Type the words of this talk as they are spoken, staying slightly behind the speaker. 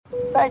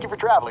Thank you for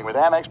traveling with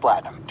Amex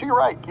Platinum. To your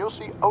right, you'll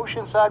see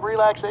oceanside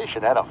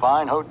relaxation at a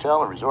fine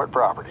hotel and resort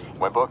property.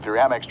 When booked through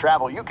Amex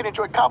Travel, you can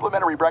enjoy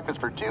complimentary breakfast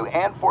for 2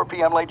 and 4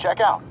 p.m. late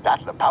checkout.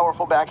 That's the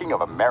powerful backing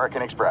of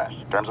American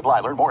Express. Terms apply.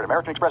 Learn more at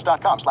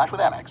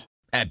americanexpress.com/withAmex.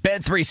 At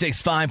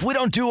Bet365, we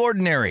don't do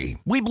ordinary.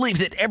 We believe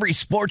that every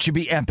sport should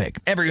be epic.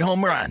 Every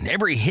home run,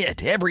 every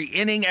hit, every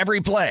inning, every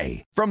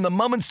play. From the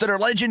moments that are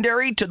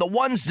legendary to the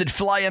ones that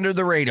fly under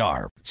the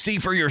radar. See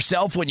for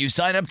yourself when you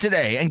sign up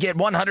today and get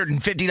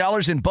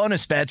 $150 in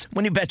bonus bets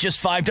when you bet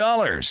just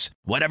 $5.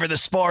 Whatever the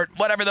sport,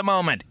 whatever the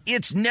moment,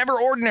 it's never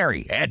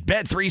ordinary at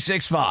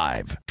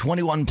Bet365.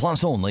 21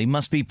 plus only.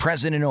 Must be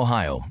present in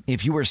Ohio.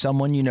 If you or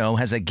someone you know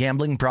has a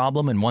gambling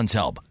problem and wants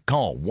help,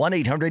 call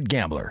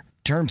 1-800-GAMBLER.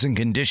 Terms and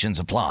conditions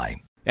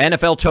apply.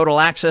 NFL Total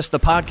Access, the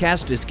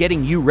podcast, is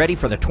getting you ready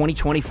for the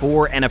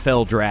 2024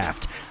 NFL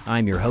Draft.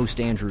 I'm your host,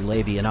 Andrew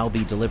Levy, and I'll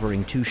be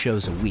delivering 2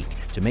 shows a week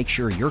to make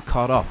sure you're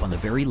caught up on the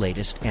very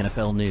latest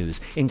NFL news,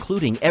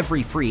 including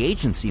every free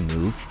agency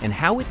move and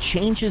how it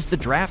changes the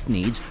draft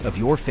needs of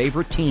your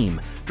favorite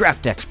team.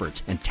 Draft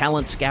experts and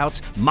talent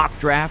scouts, mock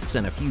drafts,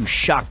 and a few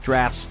shock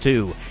drafts,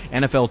 too.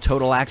 NFL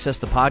Total Access,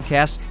 the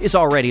podcast, is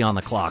already on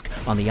the clock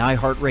on the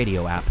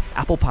iHeartRadio app,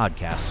 Apple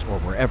Podcasts, or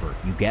wherever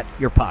you get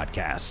your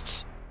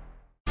podcasts.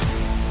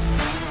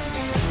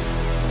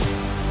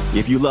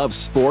 If you love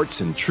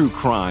sports and true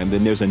crime,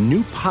 then there's a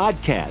new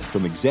podcast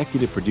from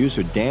executive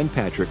producer Dan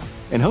Patrick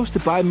and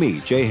hosted by me,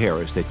 Jay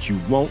Harris, that you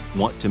won't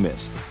want to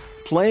miss.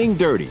 Playing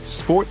Dirty: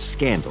 Sports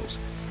Scandals.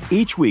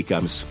 Each week,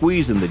 I'm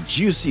squeezing the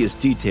juiciest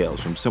details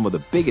from some of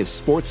the biggest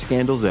sports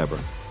scandals ever.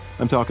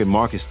 I'm talking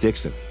Marcus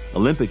Dixon,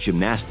 Olympic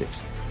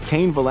gymnastics,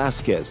 Cain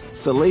Velasquez,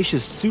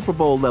 salacious Super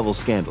Bowl-level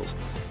scandals.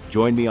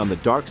 Join me on the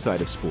dark side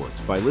of sports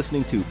by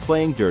listening to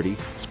Playing Dirty: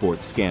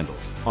 Sports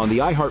Scandals on the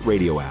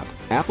iHeartRadio app,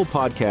 Apple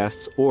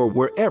Podcasts, or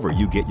wherever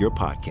you get your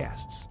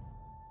podcasts.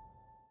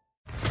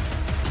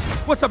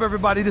 What's up,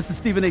 everybody? This is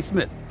Stephen A.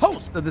 Smith,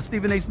 host of the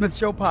Stephen A. Smith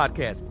Show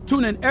podcast.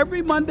 Tune in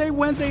every Monday,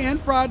 Wednesday, and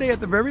Friday at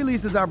the very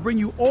least as I bring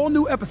you all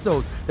new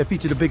episodes that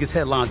feature the biggest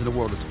headlines in the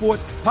world of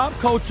sports, pop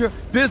culture,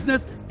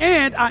 business,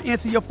 and I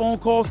answer your phone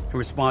calls and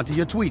respond to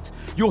your tweets.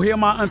 You'll hear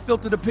my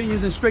unfiltered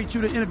opinions and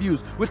straight-shooter interviews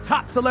with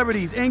top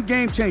celebrities and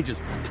game changers.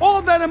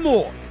 All that and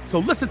more. So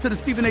listen to the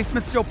Stephen A.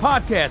 Smith Show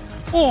podcast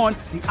on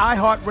the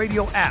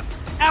iHeartRadio app,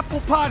 Apple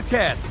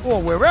Podcasts,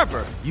 or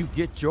wherever you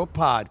get your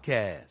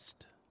podcast.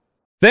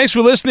 Thanks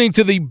for listening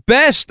to the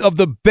best of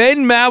the Ben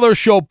Maller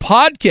Show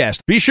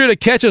podcast. Be sure to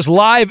catch us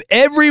live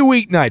every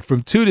weeknight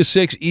from 2 to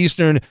 6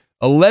 Eastern,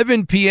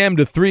 11 p.m.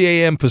 to 3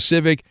 a.m.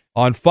 Pacific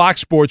on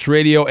Fox Sports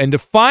Radio. And to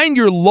find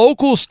your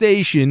local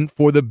station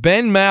for the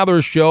Ben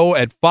Maller Show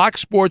at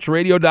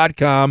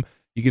foxsportsradio.com,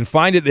 you can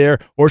find it there,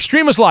 or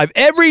stream us live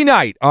every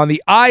night on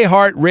the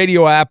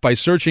iHeartRadio app by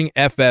searching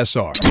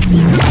FSR.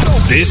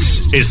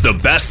 This is the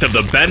best of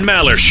the Ben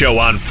Maller Show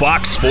on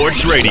Fox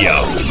Sports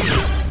Radio.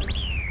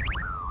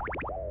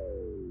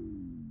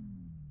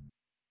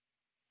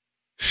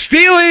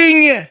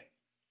 Stealing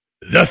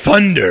the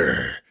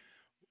Thunder.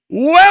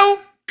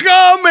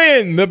 Welcome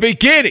in the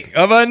beginning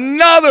of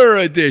another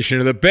edition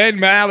of the Ben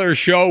Maller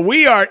Show.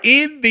 We are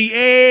in the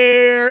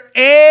air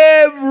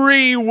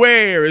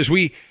everywhere as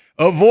we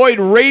avoid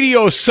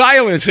radio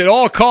silence at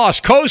all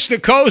costs, coast to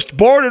coast,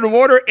 border to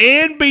border,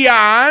 and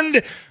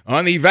beyond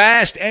on the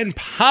vast and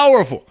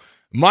powerful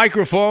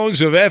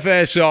microphones of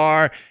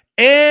FSR,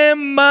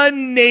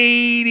 emanating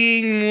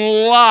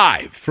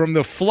live from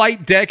the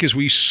flight deck as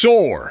we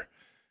soar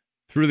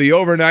through the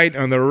overnight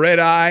on the red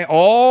eye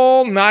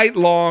all night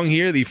long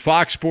here, the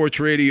Fox Sports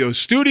Radio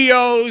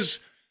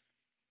studios,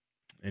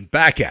 and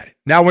back at it.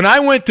 Now, when I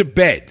went to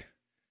bed,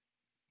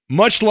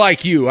 much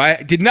like you,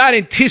 I did not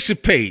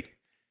anticipate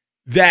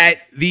that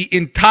the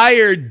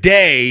entire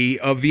day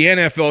of the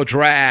NFL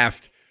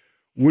draft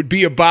would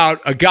be about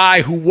a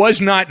guy who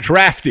was not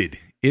drafted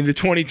in the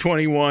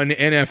 2021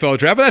 NFL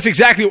draft. But that's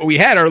exactly what we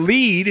had. Our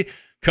lead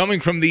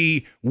coming from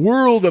the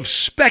world of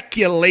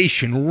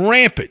speculation,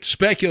 rampant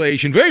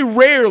speculation. Very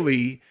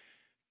rarely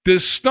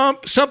does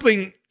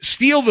something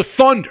steal the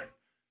thunder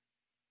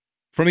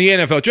from the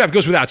NFL draft. It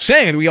goes without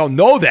saying. We all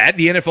know that.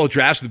 The NFL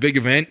draft's the big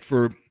event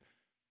for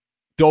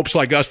dopes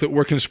like us that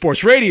work in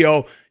sports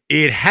radio.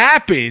 It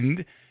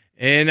happened,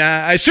 and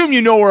I assume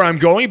you know where I'm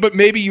going, but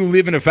maybe you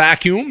live in a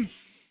vacuum,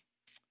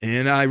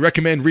 and I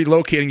recommend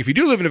relocating if you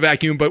do live in a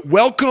vacuum. But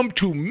welcome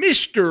to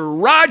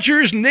Mr.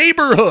 Rogers'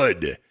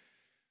 neighborhood.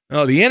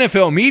 Oh, the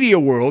NFL media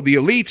world, the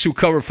elites who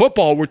cover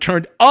football, were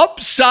turned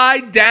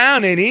upside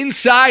down and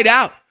inside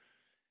out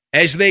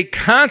as they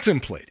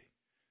contemplate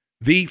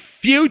the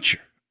future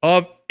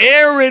of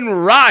Aaron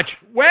Rodgers.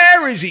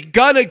 Where is he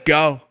going to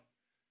go?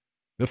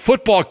 The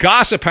football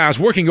gossip hounds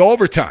working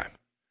overtime.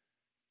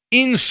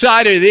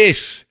 Inside of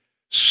this,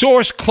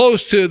 source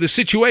close to the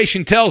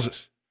situation tells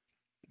us.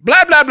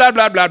 Blah, blah, blah,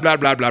 blah, blah, blah,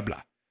 blah, blah,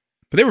 blah.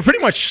 But they were pretty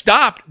much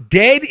stopped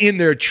dead in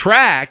their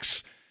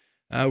tracks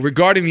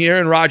regarding the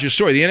Aaron Rodgers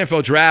story. The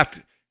NFL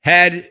draft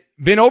had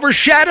been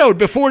overshadowed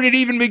before it had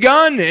even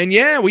begun. And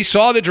yeah, we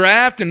saw the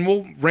draft, and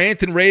we'll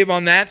rant and rave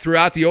on that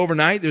throughout the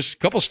overnight. There's a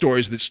couple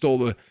stories that stole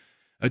the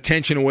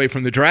attention away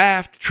from the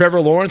draft. Trevor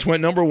Lawrence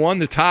went number 1.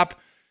 The top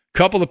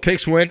couple of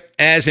picks went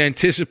as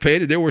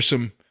anticipated. There were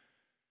some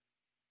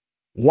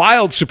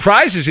wild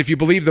surprises, if you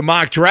believe the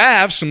mock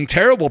draft, some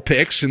terrible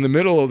picks in the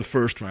middle of the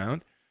first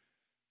round.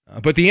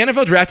 But the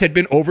NFL draft had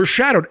been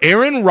overshadowed.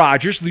 Aaron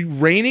Rodgers, the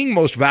reigning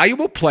most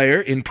valuable player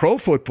in pro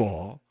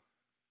football,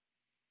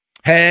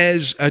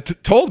 has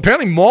told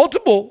apparently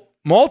multiple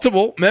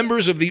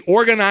members of the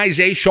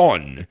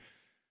organization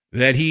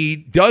that he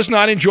does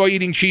not enjoy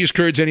eating cheese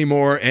curds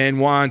anymore and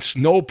wants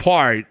no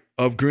part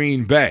of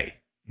Green Bay.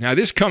 Now,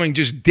 this coming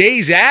just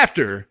days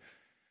after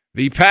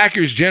the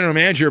Packers general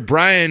manager,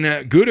 Brian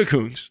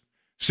Gutekunst,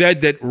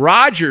 said that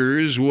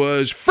Rodgers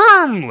was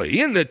firmly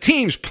in the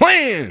team's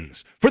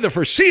plans for the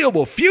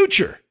foreseeable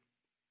future.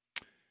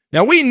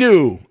 Now, we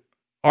knew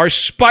our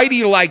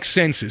Spidey-like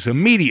senses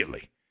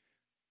immediately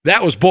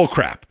that was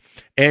bullcrap.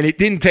 And it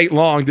didn't take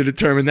long to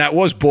determine that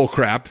was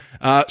bullcrap.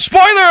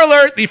 Spoiler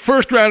alert, the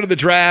first round of the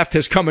draft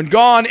has come and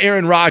gone.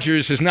 Aaron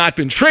Rodgers has not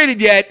been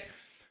traded yet.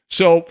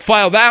 So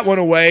file that one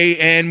away.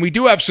 And we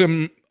do have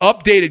some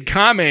updated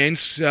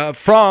comments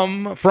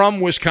from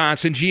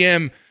Wisconsin.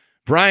 GM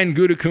Brian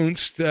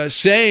Gutekunst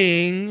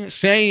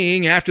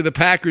saying after the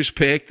Packers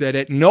pick that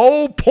at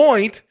no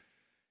point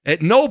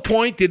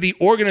did the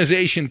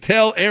organization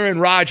tell Aaron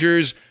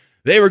Rodgers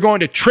they were going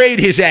to trade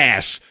his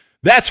ass.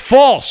 That's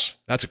false.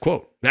 That's a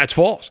quote. That's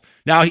false.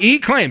 Now, he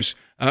claims,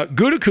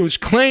 Gutekunst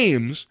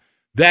claims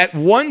that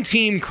one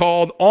team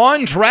called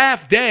on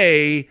draft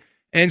day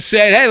and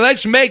said, hey,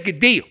 let's make a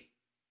deal.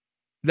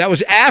 That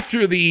was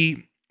after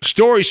the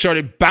story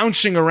started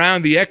bouncing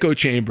around the echo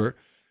chamber,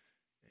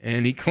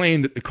 and he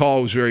claimed that the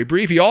call was very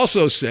brief. He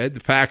also said,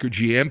 the Packer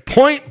GM,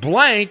 point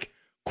blank,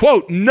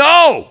 quote,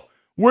 no,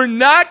 we're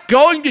not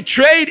going to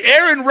trade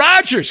Aaron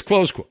Rodgers,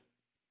 close quote.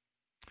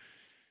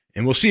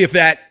 And we'll see if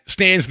that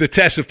stands the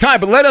test of time.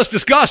 But let us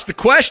discuss the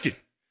question.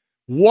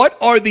 What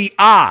are the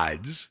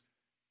odds?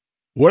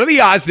 What are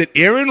the odds that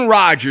Aaron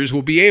Rodgers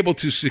will be able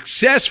to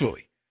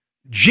successfully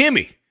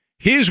jimmy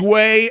his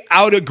way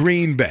out of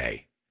Green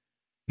Bay?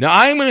 Now,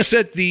 I'm going to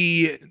set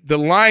the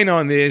line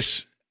on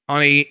this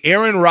on a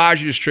Aaron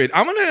Rodgers trade.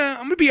 I'm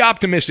going to be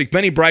optimistic.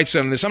 Benny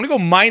Brightside on this. I'm going to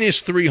go minus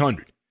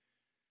 300.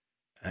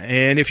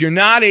 And if you're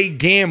not a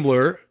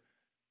gambler,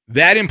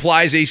 that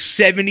implies a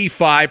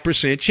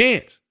 75%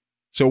 chance.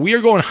 So we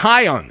are going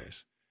high on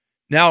this.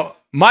 Now,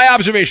 my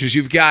observation is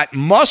you've got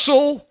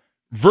muscle,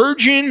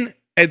 Virgin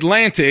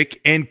Atlantic,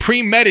 and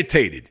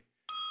premeditated.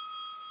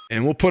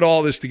 And we'll put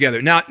all this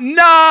together. Now,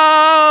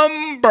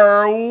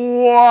 number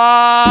one.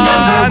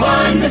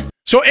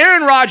 So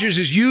Aaron Rodgers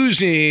is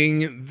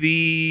using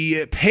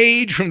the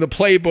page from the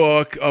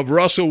playbook of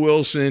Russell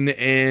Wilson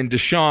and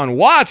Deshaun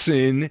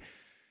Watson.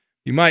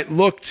 You might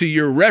look to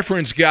your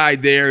reference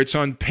guide there. It's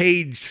on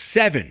page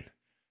 7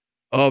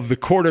 of the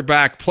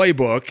quarterback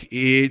playbook.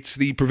 It's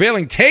the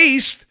prevailing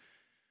taste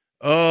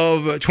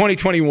of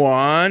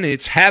 2021.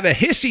 It's have a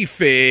hissy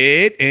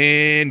fit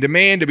and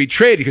demand to be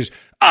traded because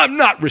I'm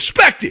not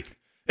respected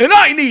and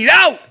I need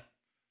out.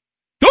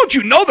 Don't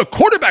you know the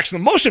quarterback's the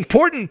most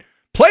important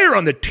player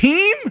on the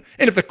team?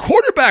 And if the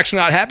quarterback's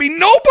not happy,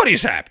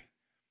 nobody's happy.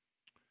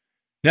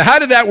 Now, how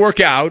did that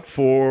work out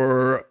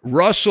for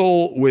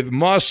Russell with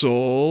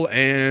muscle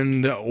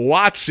and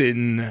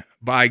Watson,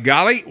 by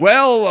golly?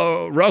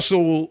 Well,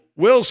 Russell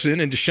Wilson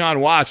and Deshaun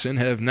Watson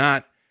have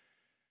not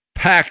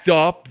packed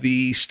up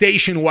the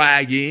station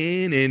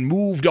wagon and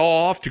moved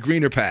off to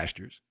greener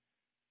pastures.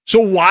 So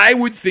why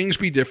would things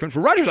be different for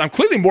Rodgers? I'm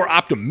clearly more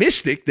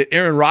optimistic that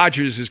Aaron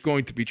Rodgers is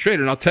going to be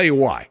traded, and I'll tell you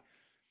why.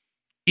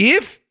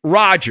 If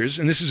Rodgers,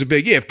 and this is a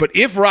big if, but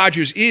if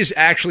Rodgers is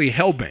actually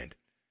hell-bent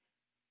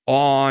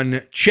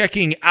on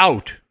checking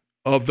out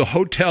of the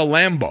Hotel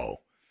Lambeau,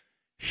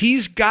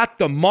 he's got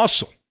the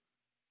muscle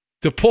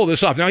to pull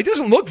this off. Now, he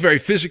doesn't look very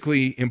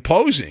physically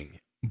imposing,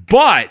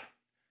 but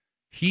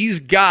he's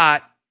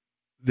got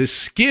the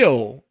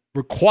skill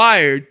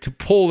required to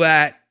pull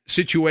that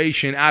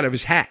situation out of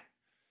his hat,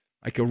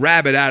 like a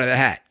rabbit out of the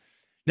hat.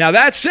 Now,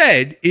 that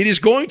said, it is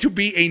going to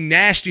be a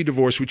nasty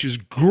divorce, which is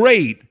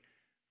great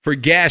for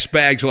gas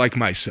bags like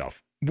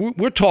myself.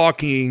 We're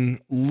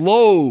talking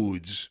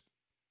loads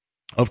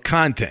of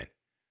content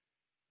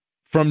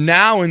from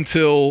now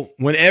until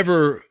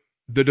whenever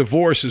the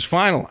divorce is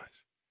finalized.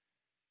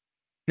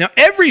 Now,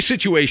 every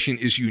situation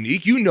is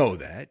unique. You know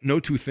that. No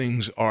two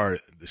things are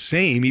the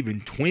same.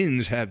 Even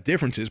twins have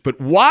differences. But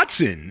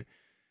Watson,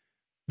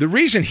 the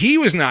reason he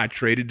was not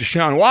traded,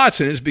 Deshaun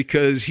Watson, is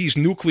because he's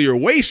nuclear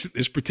waste at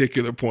this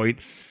particular point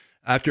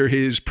after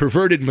his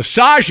perverted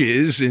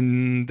massages,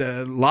 and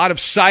a lot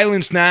of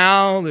silence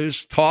now.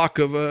 There's talk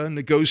of a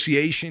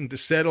negotiation to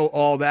settle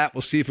all that.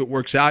 We'll see if it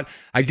works out.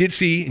 I did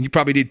see, and you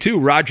probably did too,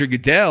 Roger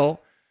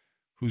Goodell,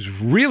 who's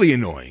really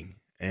annoying.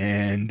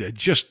 And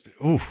just,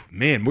 oh,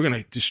 man, we're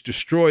going to just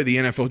destroy the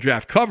NFL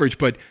draft coverage,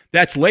 but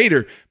that's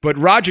later. But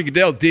Roger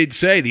Goodell did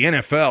say the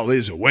NFL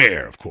is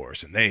aware, of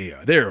course, and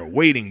they're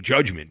awaiting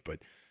judgment. But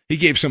he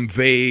gave some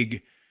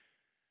vague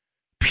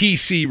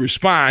PC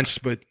response.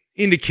 But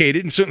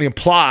indicated and certainly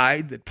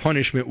implied that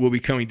punishment will be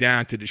coming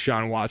down to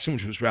Deshaun Watson,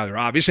 which was rather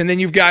obvious. And then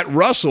you've got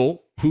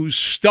Russell, who's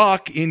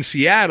stuck in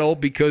Seattle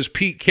because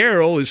Pete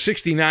Carroll is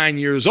 69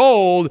 years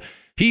old.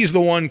 He's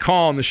the one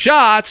calling the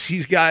shots.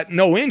 He's got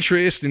no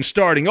interest in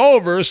starting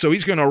over, so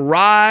he's going to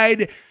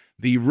ride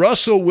the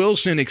Russell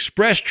Wilson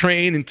express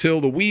train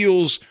until the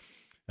wheels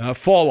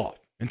fall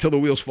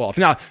off.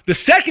 Now, the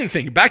second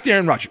thing, back to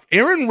Aaron Rodgers.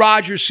 Aaron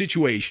Rodgers'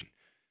 situation,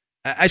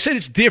 I said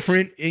it's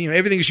different.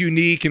 Everything's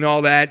unique and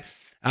all that,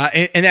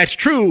 and that's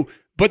true.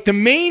 But the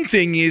main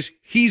thing is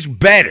he's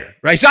better,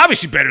 right? He's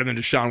obviously better than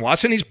Deshaun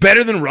Watson. He's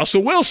better than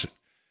Russell Wilson.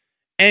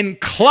 And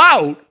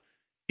clout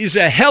is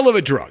a hell of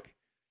a drug.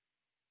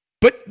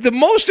 But the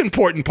most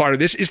important part of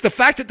this is the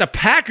fact that the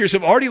Packers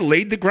have already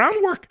laid the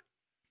groundwork.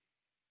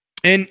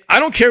 And I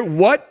don't care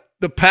what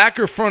the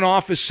Packer front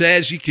office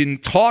says. You can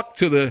talk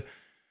to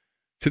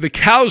the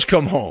cows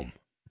come home,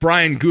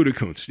 Brian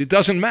Gutekunst. It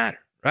doesn't matter,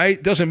 right?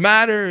 It doesn't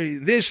matter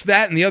this,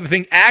 that, and the other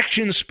thing.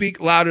 Actions speak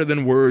louder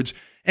than words.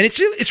 And it's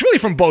really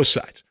from both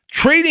sides.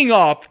 Trading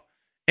up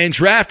and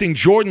drafting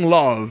Jordan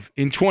Love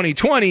in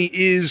 2020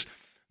 is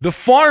the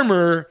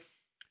farmer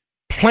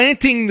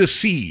planting the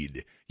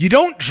seed. You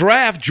don't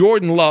draft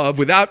Jordan Love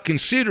without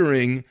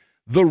considering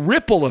the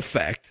ripple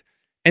effect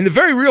and the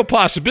very real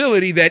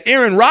possibility that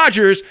Aaron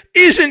Rodgers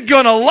isn't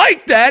going to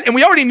like that. And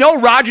we already know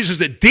Rodgers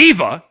is a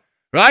diva,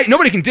 right?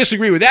 Nobody can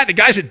disagree with that. The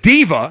guy's a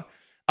diva.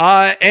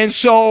 And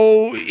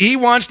so he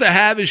wants to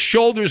have his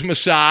shoulders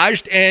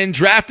massaged, and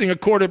drafting a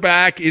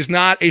quarterback is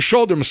not a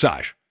shoulder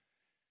massage.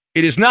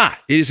 It is not.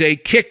 It is a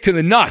kick to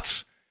the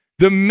nuts.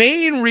 The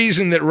main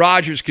reason that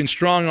Rodgers can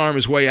strong-arm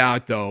his way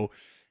out, though,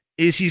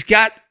 is he's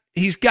got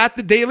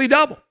the daily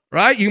double,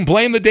 right? You can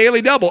blame the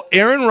daily double.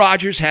 Aaron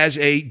Rodgers has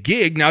a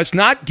gig. Now, it's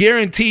not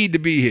guaranteed to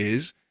be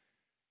his,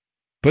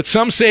 but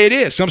some say it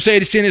is. Some say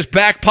it's in his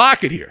back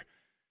pocket here.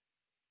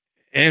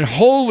 And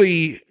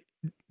holy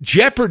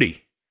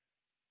jeopardy,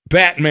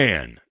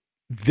 Batman.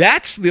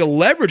 That's the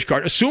leverage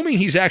card. Assuming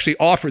he's actually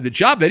offered the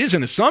job, that is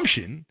an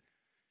assumption.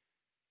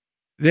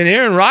 Then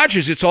Aaron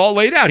Rodgers, it's all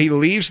laid out. He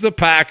leaves the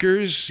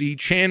Packers. He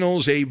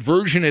channels a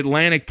Virgin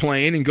Atlantic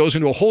plane and goes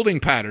into a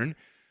holding pattern,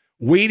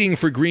 waiting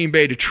for Green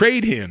Bay to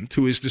trade him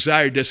to his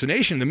desired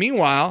destination. In the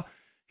meanwhile,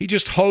 he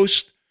just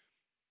hosts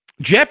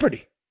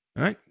Jeopardy.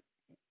 Right?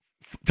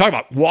 Talk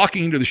about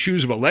walking into the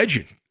shoes of a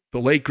legend, the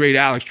late, great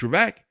Alex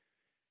Trebek.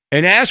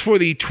 And as for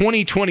the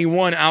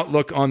 2021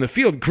 outlook on the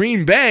field,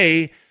 Green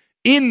Bay,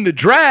 in the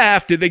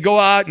draft, did they go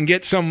out and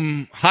get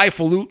some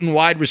highfalutin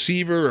wide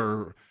receiver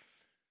or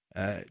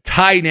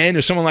tight end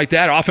or someone like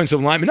that,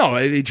 offensive lineman? No,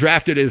 they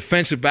drafted a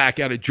defensive back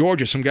out of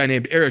Georgia, some guy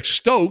named Eric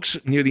Stokes,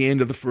 near the end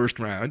of the first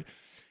round.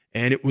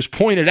 And it was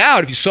pointed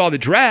out, if you saw the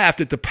draft,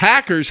 that the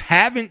Packers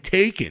haven't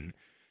taken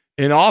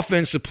an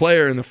offensive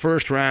player in the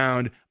first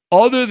round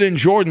other than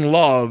Jordan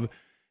Love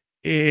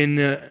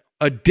in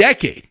a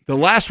decade. The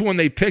last one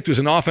they picked was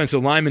an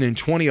offensive lineman in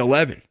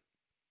 2011,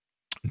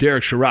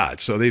 Derek Sherrod.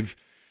 So they've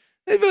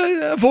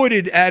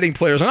avoided adding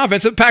players on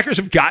offense. The Packers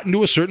have gotten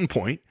to a certain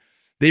point.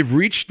 They've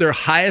reached their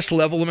highest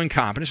level of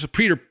incompetence, the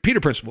Peter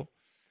principle,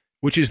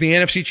 which is the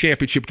NFC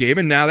Championship game,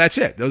 and now that's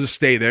it. They'll just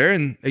stay there,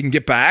 and they can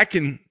get back,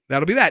 and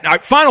that'll be that. All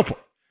right, final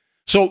point.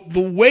 So the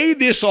way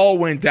this all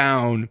went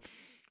down,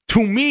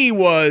 to me,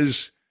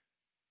 was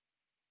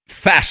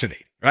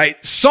fascinating.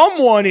 Right?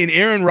 Someone in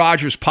Aaron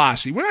Rodgers'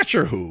 posse, we're not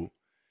sure who,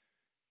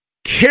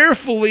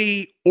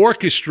 carefully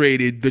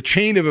orchestrated the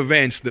chain of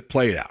events that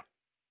played out.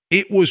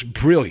 It was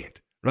brilliant,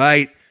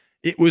 right?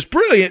 It was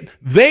brilliant.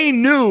 They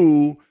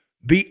knew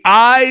the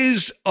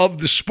eyes of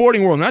the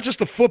sporting world, not just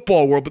the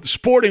football world, but the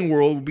sporting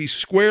world would be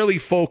squarely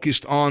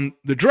focused on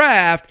the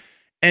draft.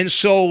 And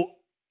so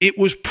it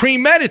was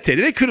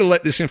premeditated. They could have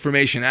let this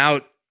information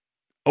out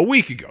a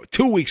week ago,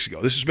 2 weeks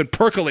ago. This has been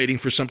percolating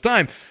for some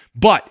time.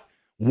 But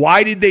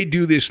why did they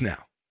do this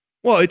now?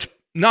 Well, it's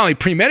not only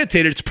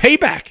premeditated, it's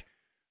payback,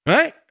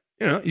 right?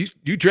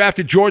 You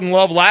drafted Jordan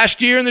Love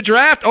last year in the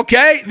draft.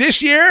 Okay,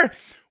 this year,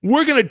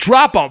 we're going to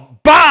drop a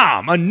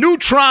bomb, a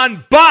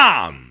neutron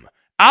bomb,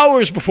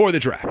 hours before the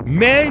draft.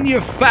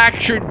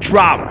 Manufactured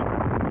drama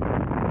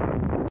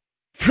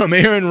from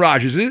Aaron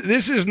Rodgers.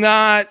 This is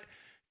not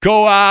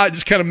go out,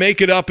 just kind of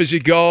make it up as you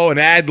go and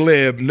ad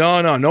lib.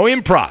 No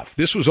improv.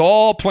 This was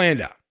all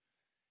planned out.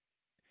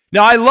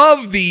 Now, I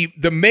love the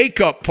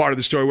makeup part of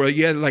the story where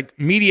you had like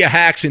media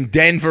hacks in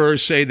Denver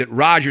say that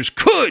Rodgers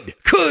could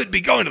be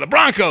going to the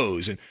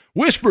Broncos, and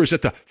whispers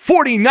that the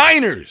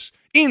 49ers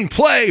in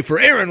play for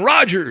Aaron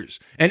Rodgers,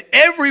 and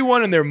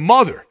everyone and their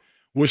mother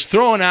was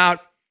throwing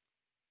out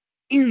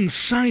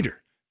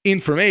insider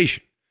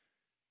information.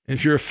 And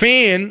if you're a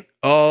fan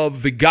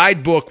of the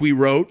guidebook we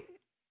wrote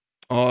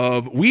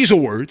of Weasel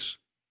Words,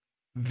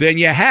 then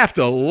you have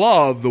to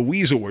love the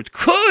Weasel Words.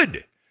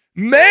 Could,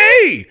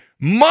 may,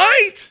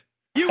 might,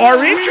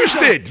 are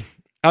interested.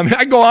 I mean,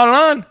 I go on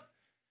and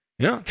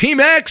on.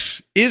 Team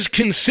X is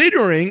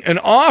considering an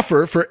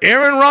offer for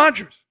Aaron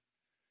Rodgers.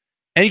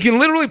 And you can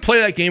literally play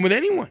that game with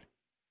anyone.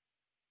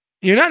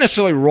 You're not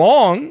necessarily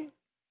wrong.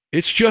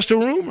 It's just a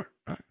rumor.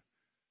 Right?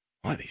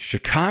 Why, the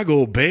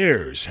Chicago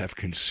Bears have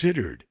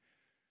considered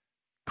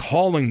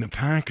calling the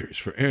Packers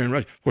for Aaron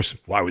Rodgers. Of course,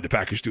 why would the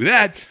Packers do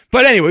that?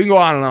 But anyway, we can go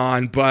on and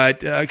on. But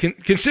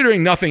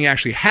considering nothing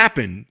actually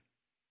happened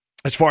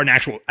as far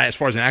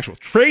as an actual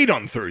trade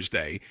on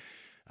Thursday,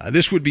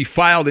 this would be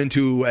filed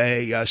into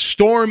a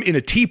storm in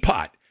a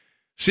teapot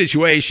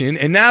situation.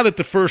 And now that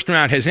the first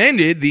round has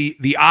ended,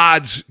 the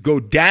odds go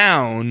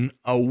down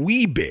a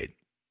wee bit.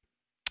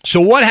 So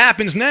what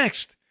happens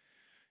next?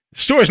 The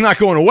story's not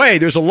going away.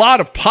 There's a lot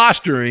of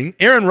posturing.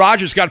 Aaron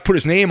Rodgers got to put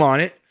his name on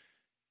it.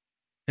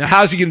 Now,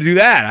 how's he going to do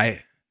that?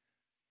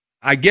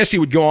 I guess he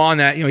would go on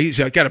that. He's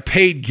got a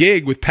paid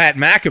gig with Pat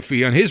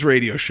McAfee on his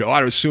radio show. I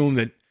would assume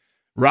that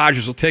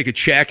Rodgers will take a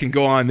check and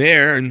go on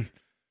there and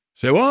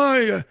say,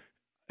 well,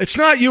 it's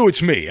not you,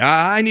 it's me.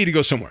 I need to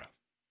go somewhere else.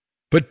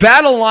 But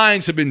battle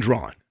lines have been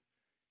drawn.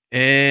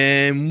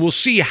 And we'll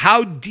see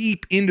how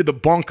deep into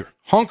the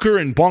hunker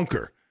and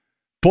bunker,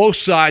 both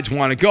sides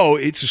want to go.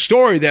 It's a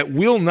story that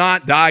will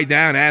not die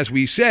down, as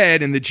we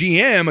said. And the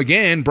GM,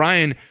 again,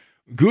 Brian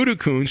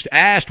Gutekunst,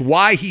 asked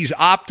why he's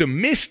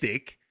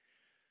optimistic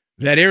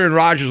that Aaron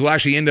Rodgers will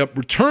actually end up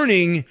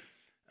returning,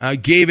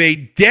 gave a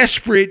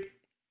desperate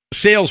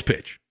sales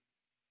pitch.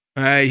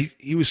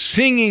 He was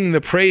singing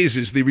the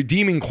praises, the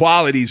redeeming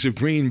qualities of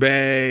Green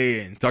Bay,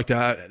 and talked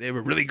about they were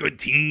a really good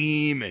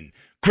team and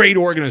great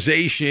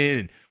organization,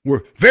 and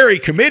were very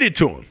committed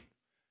to him.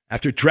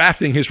 After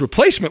drafting his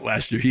replacement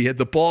last year, he had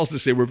the balls to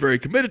say we're very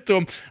committed to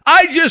him.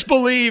 I just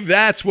believe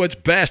that's what's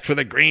best for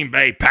the Green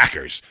Bay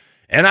Packers.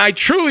 And I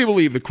truly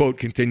believe, the quote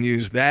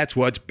continues, that's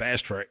what's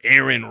best for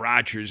Aaron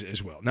Rodgers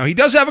as well. Now, he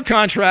does have a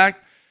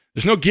contract.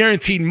 There's no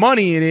guaranteed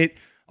money in it,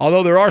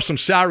 although there are some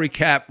salary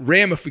cap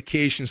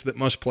ramifications that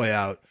must play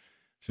out.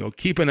 So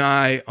keep an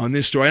eye on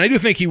this story. And I do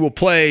think he will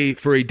play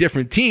for a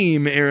different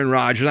team, Aaron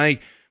Rodgers.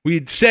 We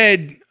had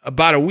said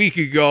about a week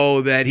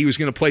ago that he was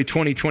going to play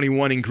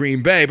 2021 in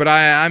Green Bay, but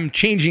I'm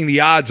changing the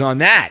odds on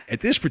that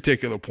at this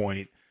particular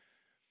point.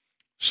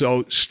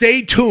 So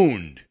stay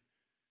tuned.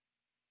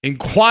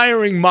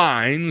 Inquiring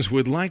minds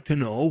would like to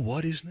know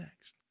what is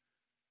next.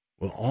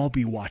 We'll all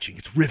be watching.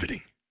 It's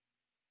riveting.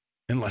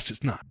 Unless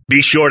it's not.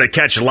 Be sure to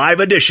catch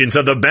live editions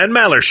of the Ben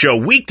Maller Show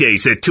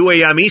weekdays at 2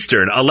 a.m.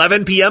 Eastern,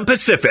 11 p.m.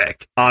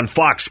 Pacific on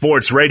Fox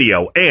Sports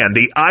Radio and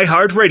the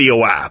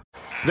iHeartRadio app.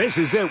 This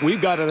is it.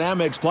 We've got an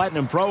Amex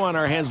Platinum Pro on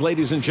our hands,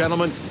 ladies and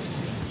gentlemen.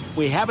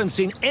 We haven't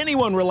seen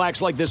anyone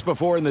relax like this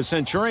before in the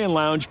Centurion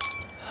Lounge.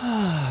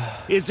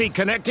 Is he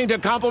connecting to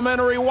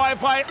complimentary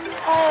Wi-Fi?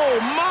 Oh,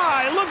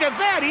 my. Look at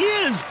that. He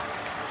is.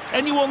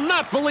 And you will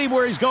not believe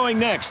where he's going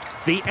next.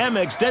 The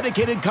Amex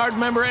dedicated card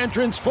member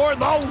entrance for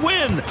the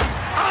win.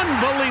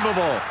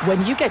 Unbelievable.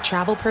 When you get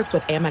travel perks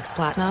with Amex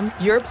Platinum,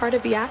 you're part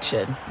of the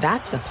action.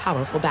 That's the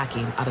powerful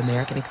backing of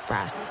American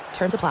Express.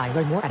 Terms apply.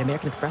 Learn more at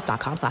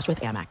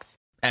americanexpress.com/withAmex.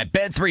 At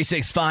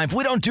Bet365,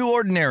 we don't do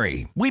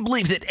ordinary. We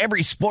believe that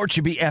every sport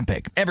should be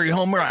epic. Every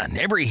home run,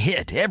 every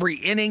hit, every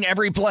inning,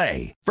 every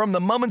play. From the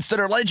moments that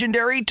are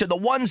legendary to the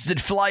ones that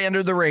fly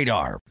under the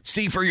radar.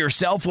 See for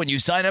yourself when you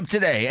sign up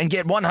today and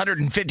get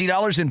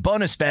 $150 in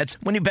bonus bets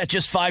when you bet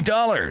just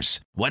 $5.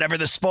 Whatever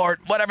the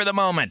sport, whatever the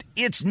moment,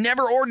 it's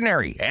never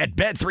ordinary at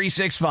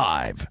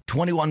Bet365.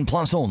 21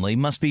 plus only.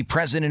 Must be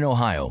present in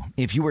Ohio.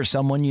 If you or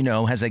someone you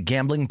know has a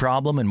gambling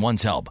problem and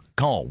wants help,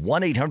 call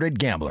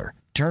 1-800-GAMBLER.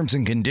 Terms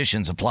and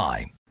conditions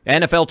apply.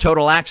 NFL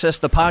Total Access,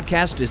 the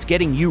podcast, is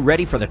getting you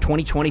ready for the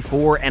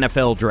 2024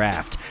 NFL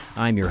Draft.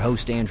 I'm your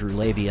host, Andrew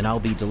Levy, and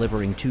I'll be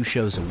delivering 2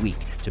 shows a week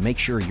to make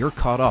sure you're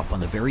caught up on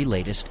the very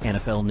latest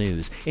NFL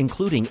news,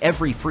 including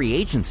every free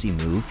agency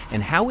move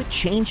and how it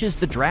changes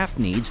the draft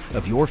needs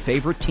of your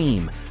favorite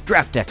team.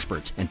 Draft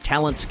experts and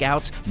talent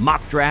scouts,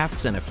 mock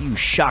drafts, and a few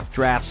shock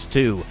drafts,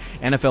 too.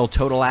 NFL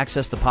Total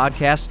Access, the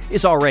podcast,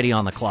 is already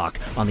on the clock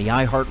on the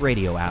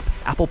iHeartRadio app,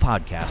 Apple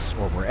Podcasts,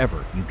 or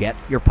wherever you get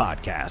your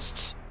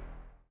podcasts.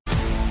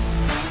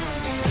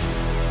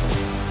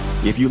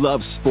 If you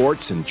love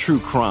sports and true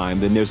crime,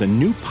 then there's a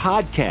new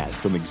podcast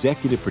from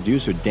executive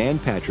producer Dan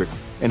Patrick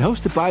and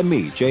hosted by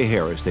me, Jay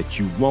Harris, that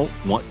you won't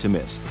want to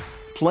miss.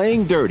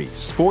 Playing Dirty: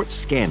 Sports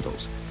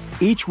Scandals.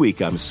 Each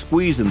week, I'm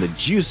squeezing the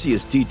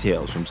juiciest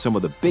details from some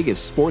of the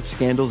biggest sports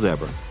scandals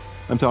ever.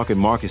 I'm talking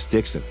Marcus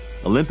Dixon,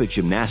 Olympic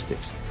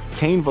gymnastics,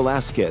 Cain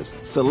Velasquez,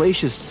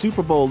 salacious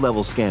Super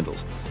Bowl-level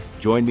scandals.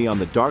 Join me on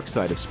the dark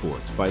side of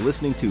sports by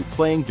listening to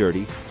Playing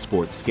Dirty: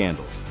 Sports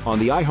Scandals on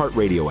the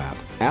iHeartRadio app,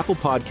 Apple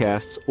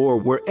Podcasts, or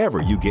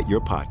wherever you get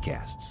your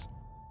podcasts.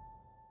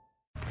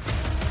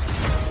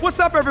 What's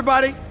up,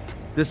 everybody?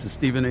 This is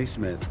Stephen A.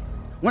 Smith.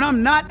 When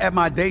I'm not at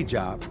my day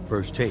job,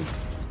 First Take,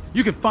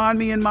 you can find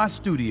me in my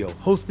studio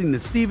hosting the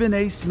Stephen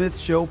A. Smith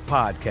Show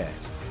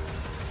podcast.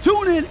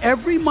 Tune in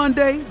every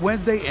Monday,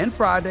 Wednesday, and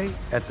Friday,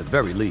 at the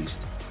very least,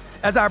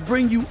 as I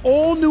bring you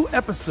all new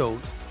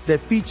episodes that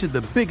feature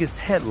the biggest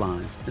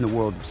headlines in the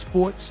world of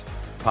sports,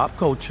 pop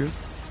culture,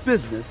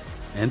 business,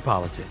 and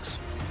politics.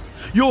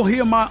 You'll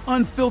hear my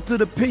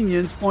unfiltered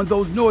opinions on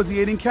those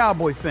nauseating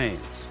Cowboy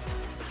fans,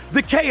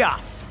 the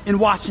chaos in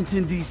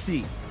Washington,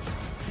 D.C.,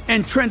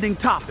 and trending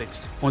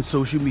topics on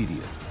social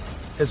media,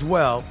 as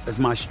well as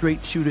my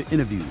straight shooter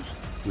interviews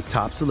with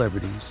top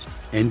celebrities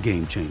and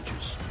game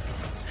changers.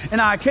 And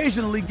I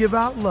occasionally give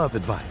out love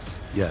advice.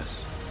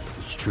 Yes,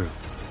 it's true.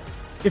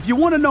 If you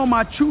want to know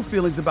my true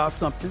feelings about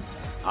something,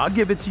 I'll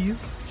give it to you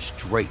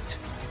straight.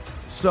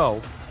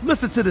 So,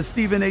 listen to the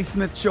Stephen A.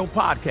 Smith Show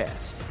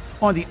podcast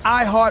on the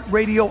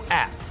iHeartRadio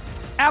app,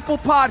 Apple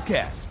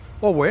Podcasts,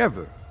 or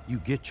wherever you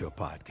get your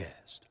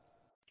podcast.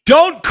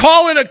 Don't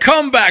call it a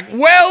comeback.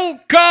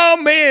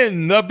 Welcome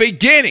in the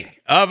beginning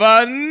of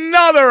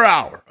another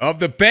hour of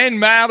the Ben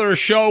Maller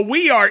Show.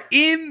 We are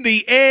in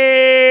the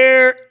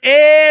air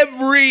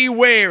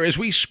everywhere as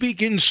we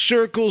speak in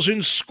circles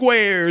and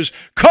squares,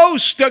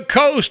 coast to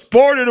coast,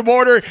 border to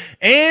border,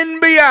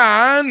 and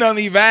beyond on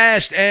the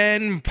vast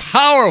and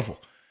powerful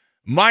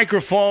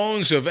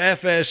microphones of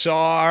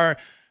FSR,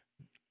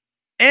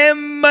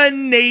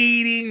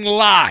 emanating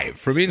live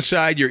from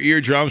inside your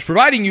eardrums,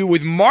 providing you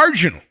with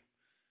marginal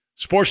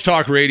sports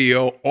talk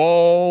radio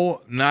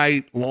all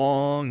night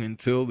long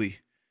until the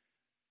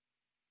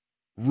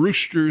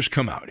roosters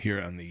come out here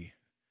on the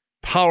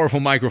powerful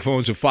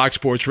microphones of Fox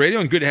Sports Radio.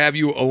 And good to have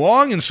you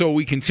along. And so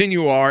we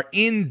continue our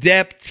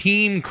in-depth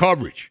team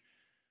coverage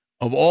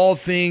of all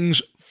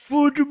things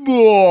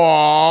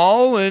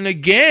football. And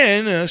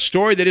again, a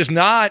story that is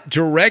not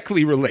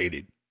directly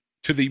related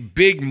to the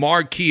big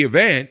marquee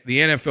event, the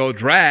NFL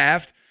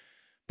Draft,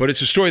 but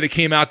it's a story that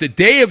came out the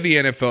day of the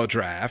NFL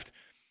Draft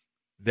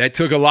that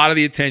took a lot of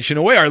the attention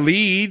away. Our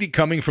lead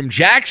coming from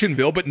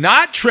Jacksonville, but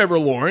not Trevor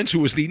Lawrence, who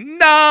was the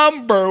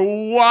number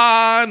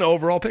 1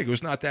 overall pick. It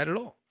was not that at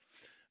all.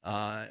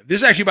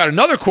 This is actually about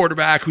another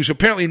quarterback who's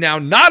apparently now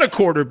not a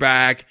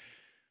quarterback.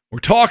 We're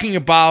talking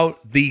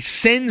about the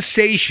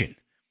sensation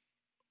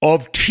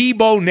of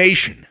Tebow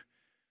Nation.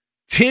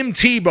 Tim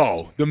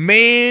Tebow, the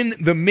man,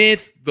 the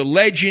myth, the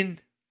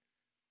legend.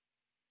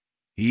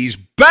 He's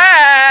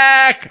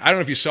back. I don't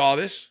know if you saw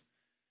this.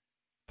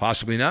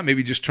 Possibly not.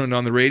 Maybe just turned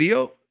on the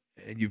radio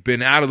and you've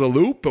been out of the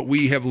loop. But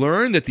we have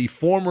learned that the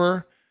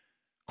former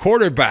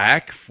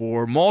quarterback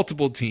for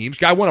multiple teams,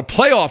 guy won a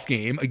playoff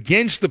game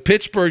against the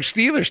Pittsburgh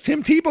Steelers.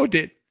 Tim Tebow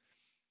did.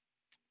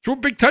 Threw a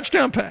big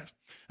touchdown pass.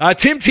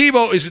 Tim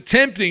Tebow is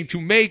attempting to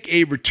make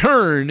a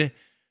return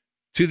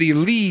to the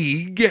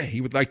league. He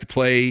would like to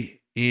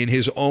play in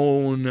his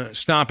own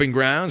stomping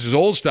grounds, his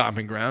old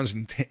stomping grounds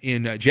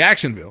in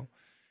Jacksonville.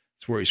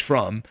 That's where he's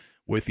from,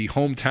 with the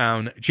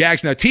hometown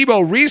Jags. Now,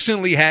 Tebow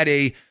recently had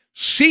a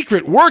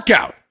secret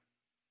workout.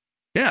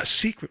 Yeah, a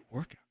secret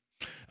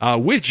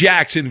workout with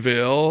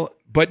Jacksonville,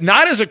 but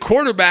not as a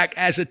quarterback,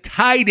 as a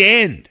tight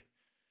end.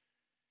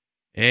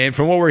 And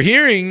from what we're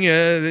hearing,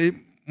 it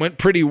went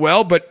pretty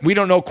well, but we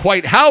don't know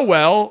quite how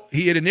well.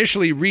 He had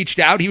initially reached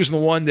out. He was the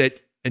one that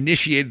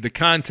initiated the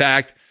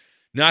contact,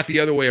 not the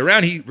other way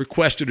around. He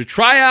requested a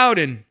tryout,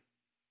 and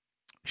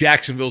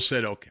Jacksonville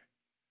said, okay.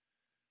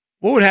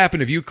 What would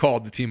happen if you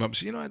called the team up and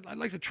said, I'd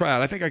like to try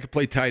out. I think I could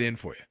play tight end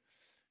for you.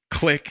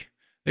 Click.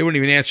 They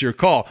wouldn't even answer your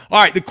call.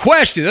 All right, the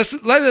question,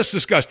 let us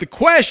discuss. The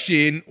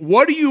question,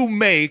 what do you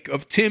make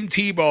of Tim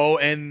Tebow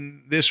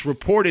and this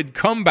reported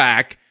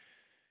comeback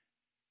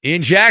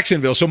in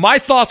Jacksonville? So my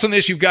thoughts on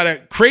this, you've got a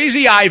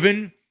Crazy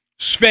Ivan,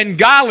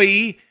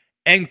 Svengali,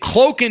 and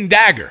Cloak and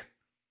Dagger.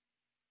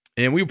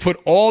 And we put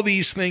all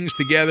these things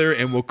together,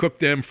 and we'll cook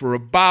them for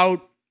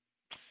about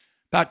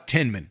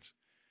 10 minutes.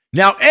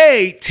 Now,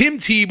 Tim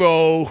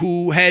Tebow,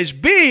 who has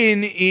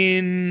been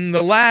in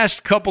the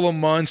last couple of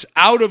months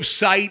out of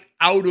sight,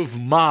 out of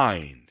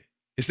mind.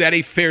 Is that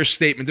a fair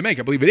statement to make?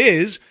 I believe it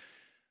is.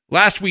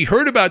 Last we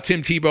heard about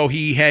Tim Tebow,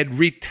 he had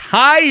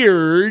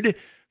retired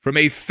from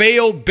a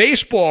failed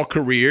baseball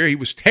career. He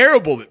was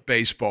terrible at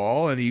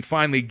baseball, and he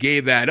finally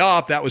gave that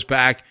up. That was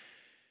back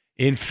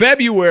in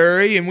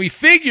February, and we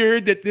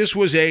figured that this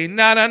was a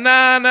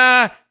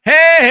na-na-na-na,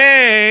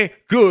 hey,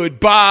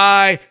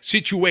 goodbye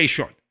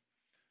situation.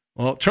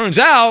 Well, it turns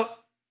out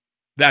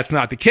that's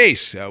not the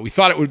case. We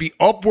thought it would be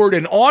upward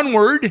and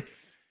onward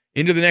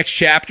into the next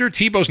chapter.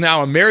 Tebow's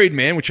now a married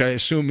man, which I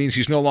assume means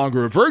he's no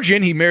longer a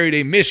virgin. He married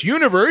a Miss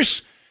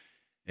Universe,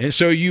 and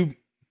so you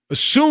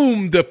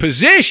assume the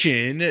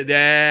position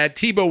that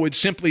Tebow would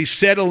simply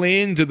settle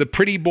into the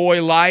pretty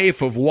boy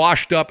life of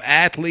washed-up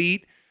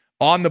athlete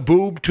on the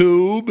boob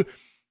tube.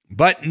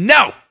 But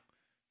no.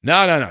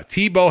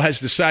 Tebow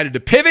has decided to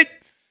pivot.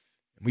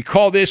 We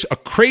call this a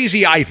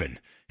Crazy Ivan.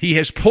 He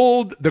has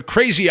pulled the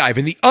Crazy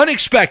Ivan, the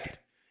unexpected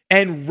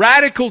and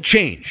radical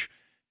change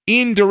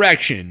in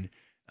direction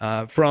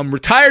from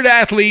retired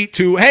athlete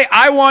to, hey,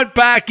 I want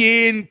back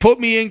in, put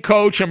me in,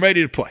 coach, I'm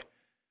ready to play.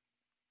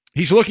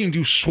 He's looking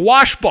to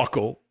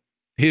swashbuckle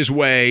his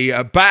way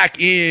back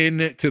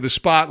in to the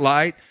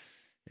spotlight.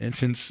 And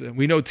since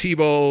we know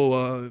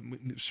Tebow,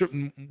 a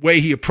certain way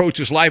he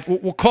approaches life,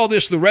 we'll call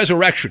this the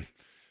resurrection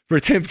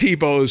for Tim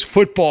Tebow's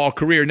football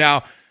career.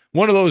 Now,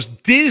 one of those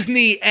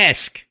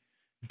Disney-esque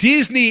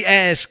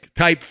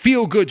type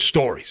feel-good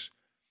stories.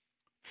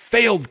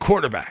 Failed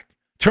quarterback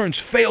turns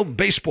failed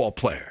baseball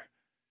player,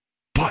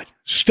 but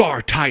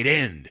star tight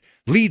end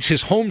leads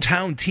his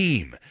hometown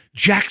team,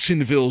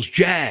 Jacksonville's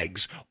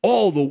Jags,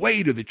 all the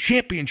way to the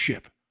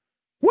championship.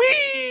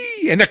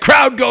 Whee! And the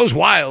crowd goes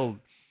wild.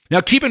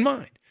 Now, keep in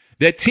mind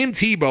that Tim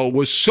Tebow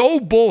was so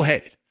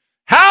bullheaded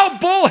How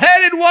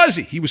bullheaded was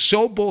he? He was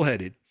so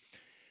bullheaded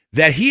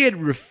that he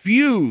had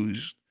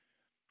refused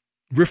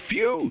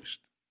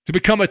to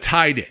become a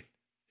tight end.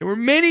 There were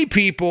many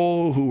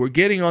people who were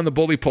getting on the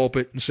bully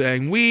pulpit and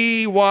saying,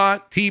 we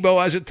want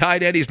Tebow as a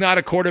tight end. He's not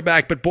a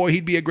quarterback, but boy,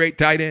 he'd be a great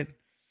tight end.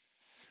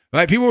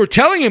 Right? People were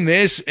telling him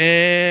this,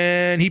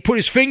 and he put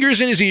his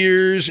fingers in his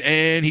ears,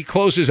 and he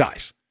closed his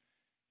eyes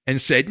and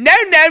said, no,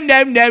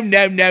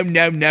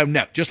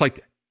 just like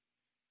that.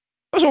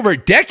 That was over a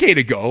decade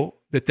ago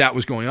that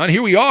was going on.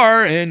 Here we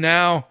are, and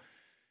now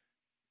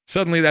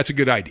suddenly that's a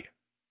good idea.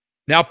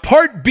 Now,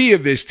 part B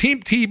of this,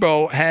 Tim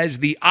Tebow has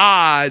the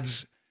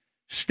odds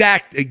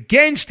stacked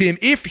against him.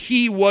 If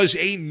he was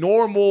a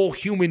normal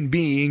human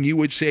being, you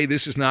would say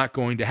this is not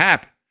going to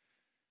happen.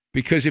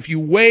 Because if you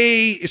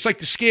weigh, it's like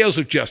the scales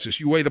of justice.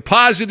 You weigh the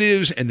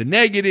positives and the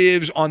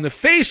negatives. On the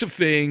face of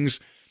things,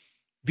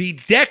 the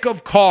deck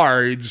of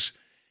cards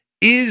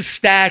is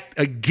stacked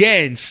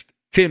against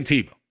Tim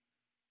Tebow.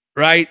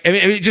 Right? I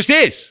mean, it just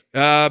is.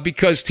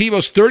 Because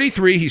Tebow's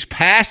 33. He's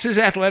past his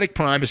athletic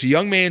prime. It's a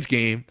young man's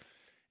game.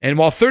 And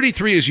while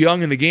 33 is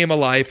young in the game of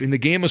life, in the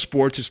game of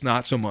sports, it's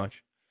not so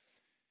much.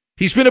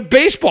 He's been a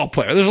baseball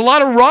player. There's a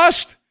lot of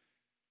rust.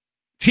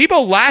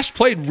 Tebow last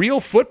played real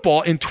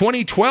football in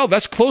 2012.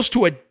 That's close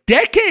to a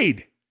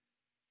decade.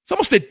 It's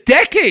almost a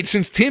decade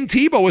since Tim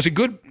Tebow was a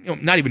good,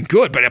 not even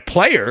good, but a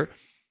player.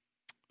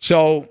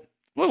 So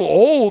a little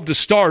old to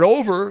start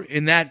over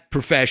in that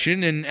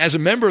profession. And as a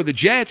member of the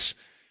Jets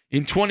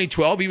in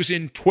 2012, he was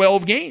in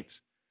 12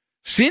 games.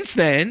 Since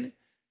then,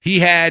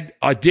 he had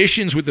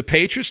auditions with the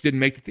Patriots, didn't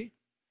make the team.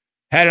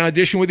 Had an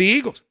audition with the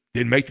Eagles,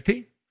 didn't make the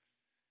team.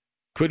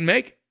 Couldn't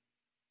make it.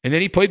 And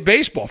then he played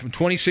baseball from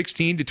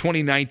 2016 to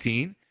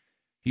 2019.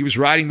 He was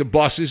riding the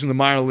buses in the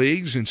minor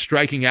leagues and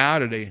striking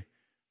out at a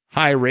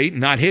high rate and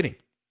not hitting.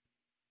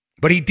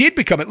 But he did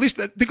become, at least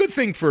the good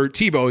thing for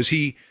Tebow is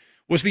he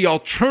was the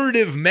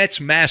alternative Mets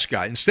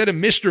mascot. Instead of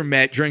Mr.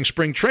 Met during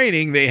spring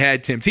training, they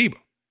had Tim Tebow.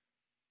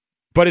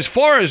 But as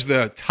far as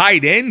the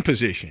tight end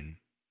position,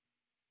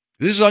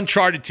 this is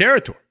uncharted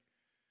territory.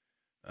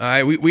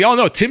 We all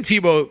know Tim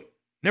Tebow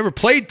never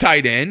played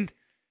tight end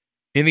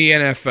in the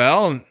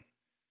NFL. And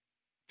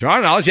to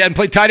our knowledge, he hadn't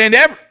played tight end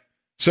ever.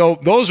 So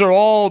those are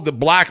all the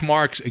black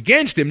marks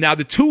against him. Now,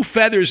 the two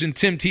feathers in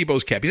Tim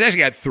Tebow's cap, he's actually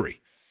got three.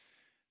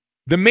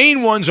 The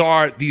main ones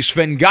are the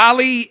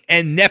Svengali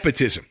and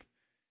nepotism.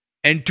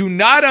 And do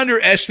not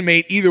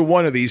underestimate either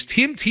one of these.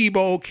 Tim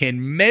Tebow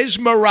can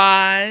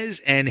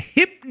mesmerize and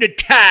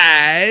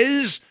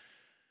hypnotize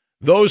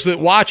those that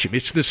watch him.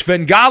 It's the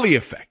Svengali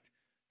effect.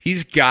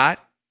 He's got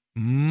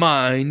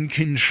mind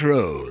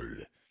control.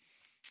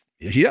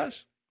 He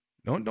does.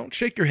 Don't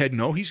shake your head.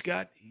 No, he's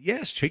got,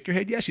 yes, shake your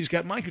head. Yes, he's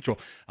got mind control.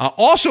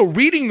 Also,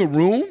 reading the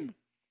room,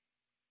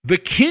 the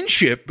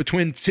kinship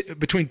between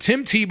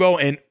Tim Tebow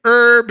and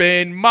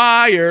Urban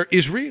Meyer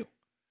is real.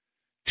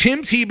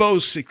 Tim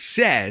Tebow's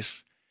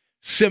success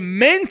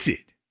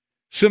cemented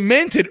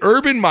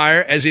Urban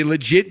Meyer as a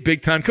legit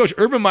big-time coach.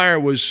 Urban Meyer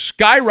was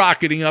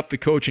skyrocketing up the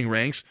coaching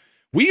ranks.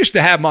 We used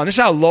to have him on. This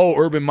is how low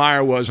Urban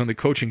Meyer was on the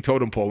coaching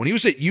totem pole. When he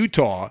was at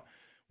Utah,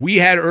 we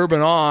had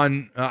Urban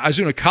on. I was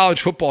doing a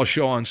college football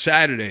show on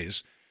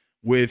Saturdays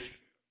with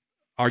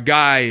our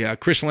guy,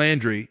 Chris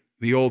Landry,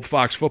 the old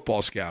Fox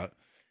football scout.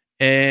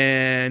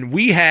 And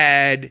we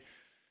had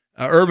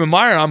Urban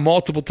Meyer on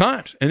multiple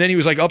times. And then he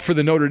was like up for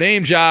the Notre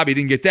Dame job. He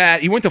didn't get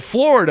that. He went to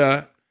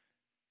Florida.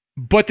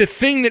 But the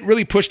thing that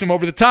really pushed him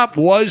over the top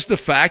was the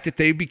fact that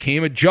they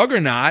became a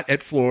juggernaut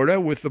at Florida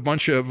with a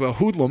bunch of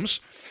hoodlums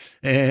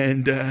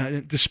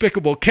and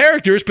despicable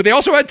characters. But they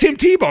also had Tim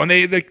Tebow. And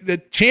the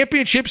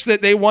championships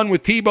that they won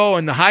with Tebow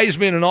and the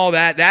Heisman and all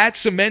that, that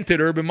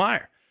cemented Urban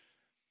Meyer.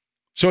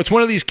 So it's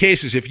one of these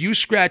cases. If you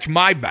scratch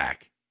my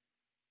back,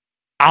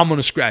 I'm going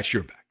to scratch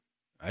your back.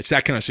 It's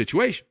that kind of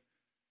situation.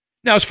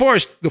 Now, as far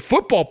as the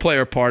football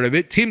player part of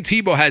it, Tim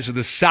Tebow has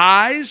the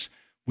size.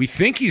 We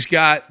think he's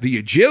got the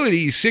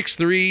agility. He's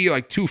 6'3",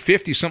 like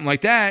 250, something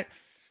like that.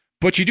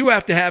 But you do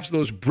have to have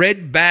those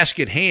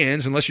breadbasket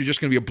hands unless you're just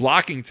going to be a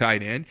blocking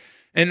tight end.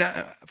 And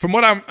from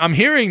what I'm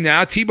hearing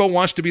now, Tebow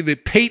wants to be the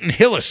Peyton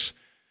Hillis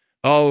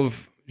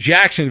of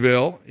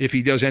Jacksonville if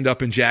he does end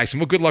up in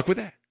Jacksonville. Good luck with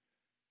that.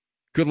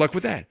 Good luck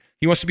with that.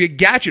 He wants to be a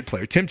gadget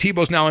player. Tim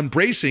Tebow's now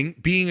embracing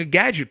being a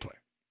gadget player.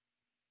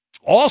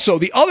 Also,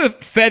 the other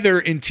feather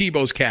in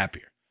Tebow's cap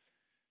here.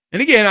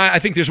 And again, I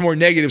think there's more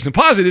negatives than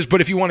positives,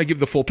 but if you want to give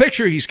the full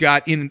picture, he's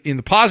got in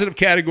the positive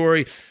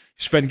category,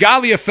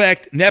 Svengali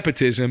effect,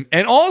 nepotism,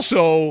 and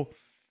also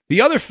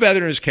the other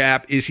feather in his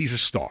cap is he's a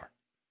star.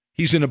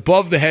 He's an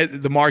above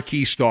the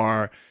marquee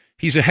star.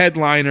 He's a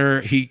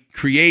headliner. He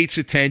creates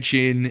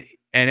attention,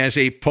 and as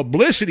a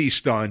publicity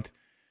stunt,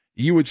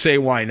 you would say,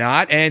 why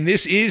not? And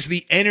this is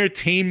the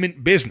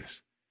entertainment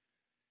business.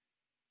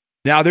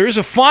 Now, there is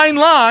a fine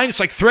line. It's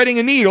like threading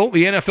a needle.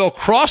 The NFL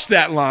crossed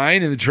that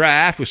line in the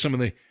draft with some of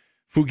the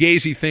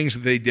fugazi things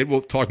that they did.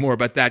 We'll talk more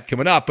about that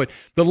coming up. But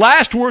the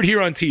last word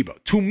here on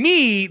Tebow. To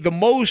me, the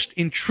most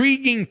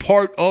intriguing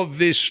part of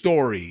this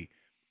story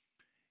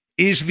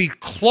is the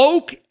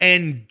cloak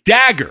and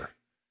dagger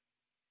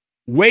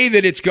way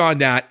that it's gone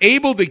down,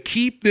 able to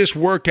keep this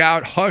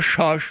workout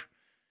hush-hush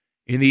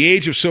in the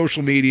age of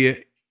social media,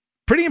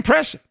 pretty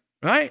impressive,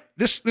 right?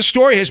 This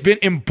story has been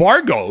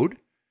embargoed.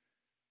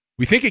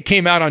 We think it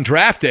came out on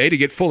draft day to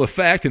get full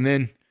effect, and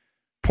then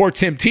poor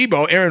Tim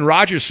Tebow, Aaron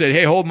Rodgers said,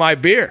 hey, hold my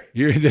beer.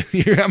 I'm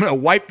going to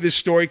wipe this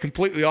story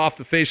completely off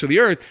the face of the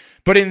earth.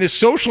 But in this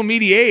social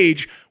media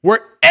age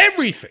where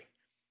everything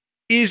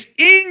is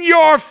in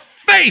your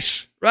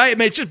face, right? I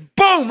mean, it's just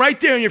boom, right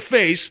there in your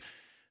face.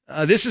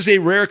 This is a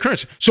rare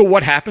occurrence. So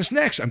what happens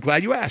next? I'm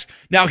glad you asked.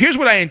 Now, here's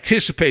what I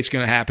anticipate is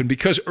going to happen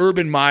because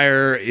Urban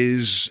Meyer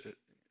is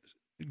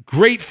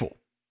grateful.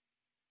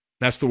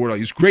 That's the word I'll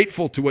use.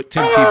 Grateful to what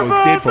Tim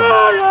Tebow did for him.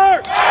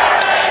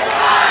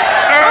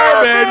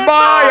 Urban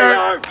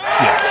Meyer!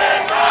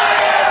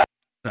 Yeah.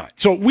 All right.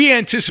 So we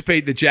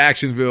anticipate that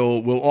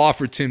Jacksonville will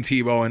offer Tim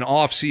Tebow an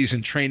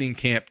off-season training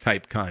camp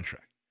type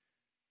contract.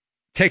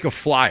 Take a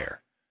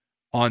flyer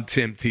on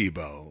Tim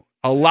Tebow.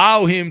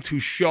 Allow him to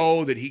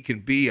show that he can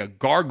be a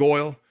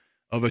gargoyle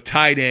of a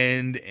tight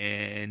end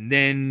and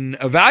then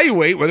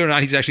evaluate whether or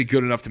not he's actually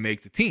good enough to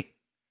make the team.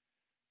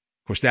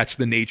 Of course, that's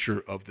the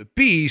nature of the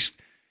beast.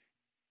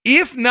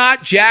 If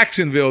not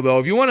Jacksonville, though,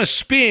 if you want to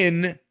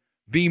spin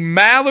the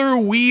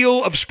Maller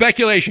wheel of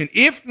speculation,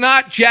 if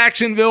not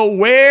Jacksonville,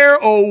 where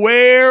will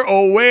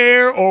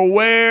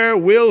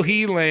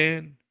he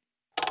land?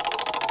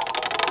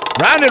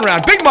 Round and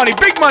round. Big money,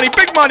 big money,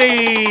 big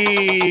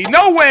money.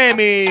 No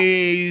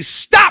whammy.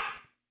 Stop.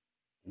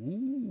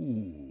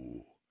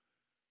 Ooh.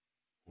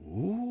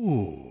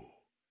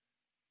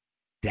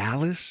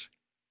 Dallas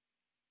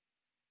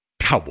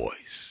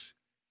Cowboys.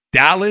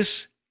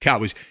 Dallas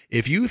Cowboys.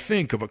 If you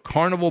think of a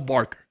Carnival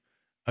Barker,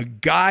 a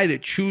guy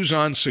that chews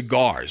on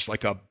cigars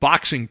like a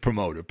boxing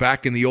promoter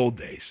back in the old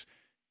days,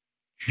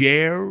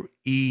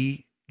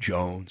 Jerry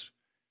Jones.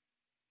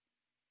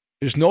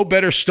 There's no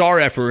better star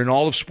effer in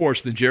all of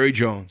sports than Jerry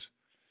Jones.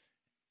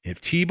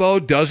 If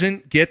Tebow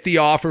doesn't get the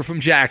offer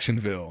from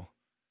Jacksonville,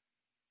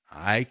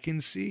 I can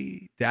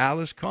see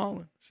Dallas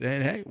calling,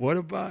 saying, hey, what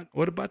about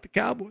the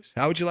Cowboys?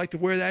 How would you like to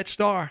wear that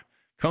star?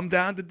 Come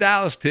down to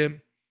Dallas,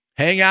 Tim.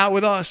 Hang out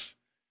with us.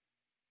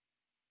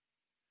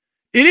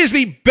 It is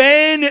the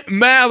Ben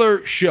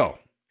Maller Show.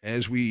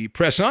 As we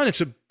press on,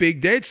 it's a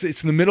big day. It's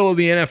in the middle of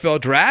the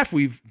NFL draft.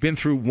 We've been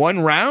through one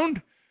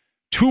round,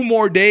 2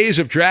 more days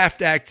of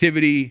draft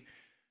activity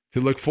to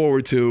look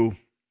forward to.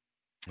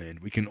 And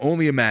we can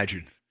only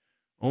imagine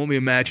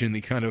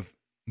the kind of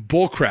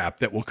bullcrap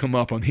that will come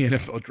up on the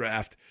NFL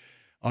draft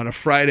on a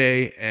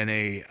Friday and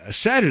a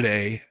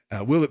Saturday.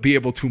 Will it be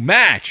able to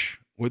match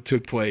what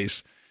took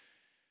place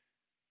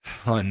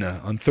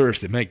on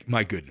Thursday?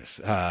 My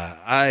goodness.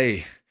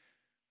 I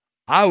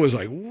was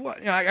like, what?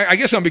 You know, I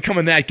guess I'm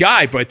becoming that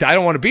guy, but I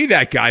don't want to be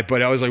that guy.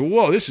 But I was like,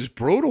 whoa, this is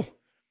brutal.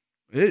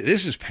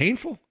 This is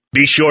painful.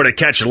 Be sure to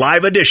catch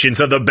live editions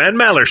of the Ben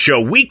Maller Show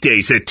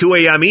weekdays at 2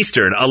 a.m.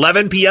 Eastern,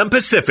 11 p.m.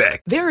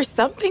 Pacific. There are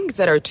some things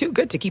that are too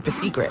good to keep a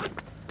secret.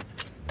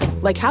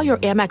 Like how your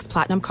Amex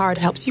Platinum card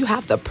helps you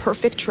have the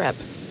perfect trip.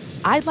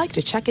 I'd like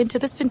to check into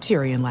the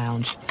Centurion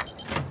Lounge.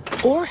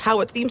 Or how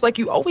it seems like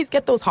you always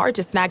get those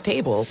hard-to-snag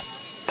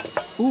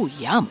tables. Ooh,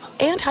 yum.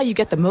 And how you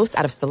get the most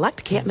out of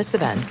select can't-miss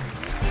events.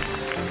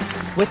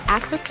 With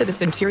access to the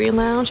Centurion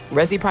Lounge,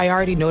 Resi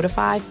Priority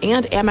Notified,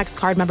 and Amex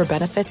card member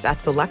benefits at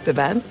select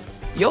events,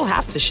 you'll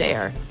have to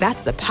share.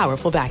 That's the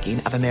powerful backing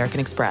of American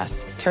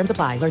Express. Terms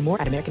apply. Learn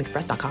more at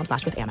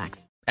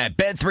americanexpress.com/withAmex. At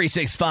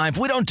Bet365,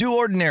 we don't do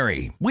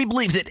ordinary. We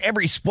believe that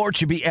every sport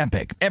should be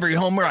epic. Every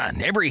home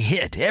run, every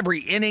hit, every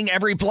inning,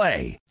 every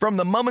play. From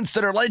the moments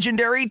that are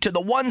legendary to the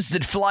ones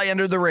that fly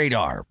under the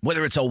radar.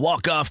 Whether it's a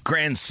walk-off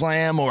grand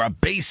slam or a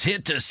base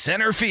hit to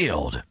center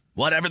field.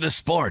 Whatever the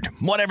sport,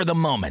 whatever the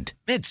moment.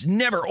 It's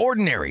never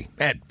ordinary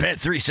at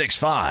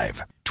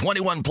Bet365.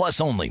 21 plus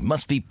only.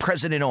 Must be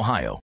present in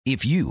Ohio.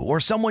 If you or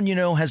someone you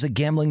know has a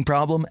gambling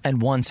problem and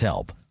wants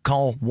help,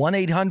 call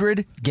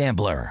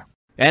 1-800-GAMBLER.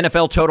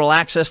 NFL Total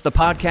Access, the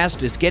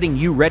podcast, is getting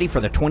you ready for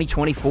the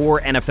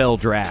 2024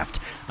 NFL Draft.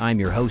 I'm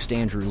your host,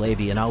 Andrew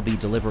Levy, and I'll be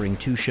delivering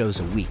 2 shows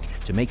a week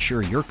to make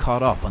sure you're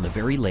caught up on the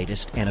very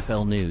latest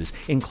NFL news,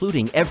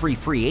 including every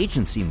free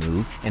agency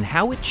move and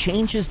how it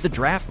changes the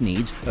draft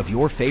needs of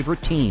your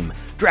favorite team.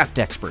 Draft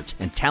experts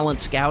and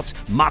talent scouts,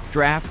 mock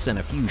drafts, and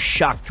a few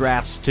shock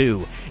drafts,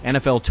 too.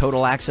 NFL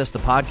Total Access, the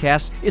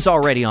podcast, is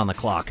already on the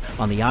clock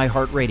on the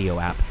iHeartRadio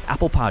app,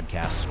 Apple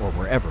Podcasts, or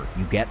wherever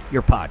you get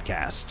your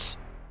podcasts.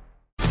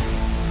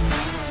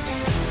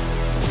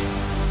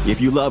 If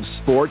you love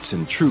sports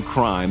and true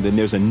crime, then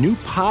there's a new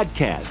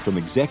podcast from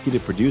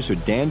executive producer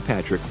Dan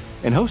Patrick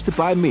and hosted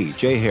by me,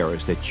 Jay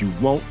Harris, that you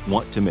won't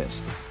want to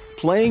miss.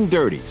 Playing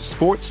Dirty: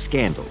 Sports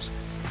Scandals.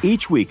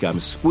 Each week, I'm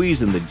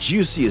squeezing the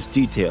juiciest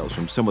details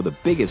from some of the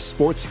biggest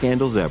sports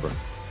scandals ever.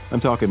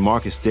 I'm talking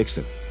Marcus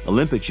Dixon,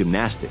 Olympic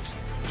gymnastics,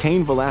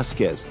 Cain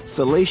Velasquez,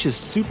 salacious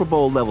Super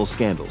Bowl-level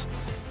scandals.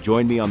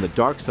 Join me on the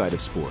dark side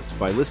of sports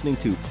by listening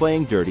to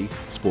Playing Dirty: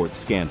 Sports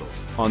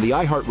Scandals on the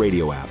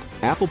iHeartRadio app,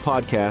 Apple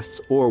Podcasts,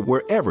 or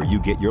wherever you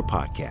get your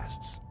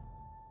podcasts.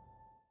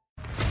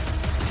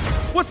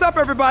 What's up,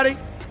 everybody?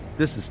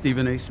 this is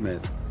Stephen A.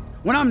 Smith.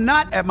 When I'm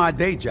not at my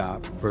day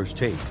job, First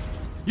Take,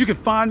 you can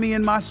find me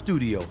in my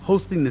studio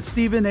hosting the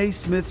Stephen A.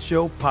 Smith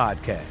Show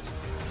podcast.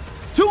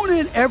 Tune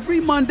in every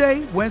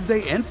Monday,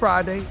 Wednesday, and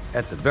Friday,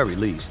 at the very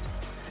least,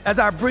 as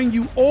I bring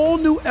you all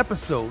new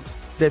episodes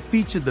that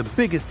feature the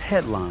biggest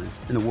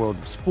headlines in the world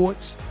of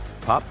sports,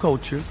 pop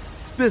culture,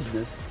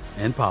 business,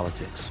 and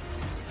politics.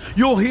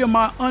 You'll hear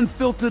my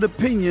unfiltered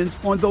opinions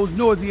on those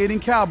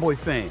nauseating Cowboy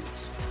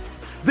fans,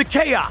 the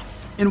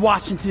chaos in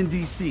Washington,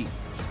 D.C.,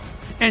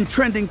 and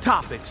trending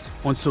topics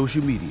on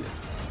social media,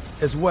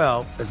 as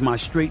well as my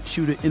straight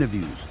shooter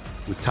interviews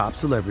with top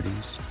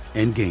celebrities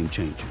and game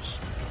changers.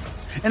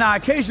 And I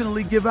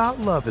occasionally give out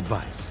love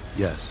advice.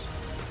 Yes,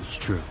 it's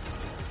true.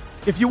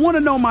 If you want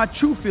to know my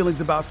true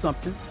feelings about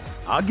something,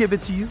 I'll give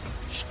it to you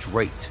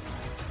straight.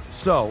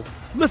 So,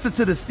 listen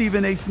to the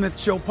Stephen A. Smith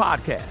Show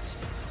podcast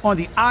on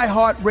the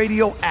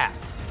iHeartRadio app,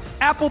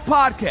 Apple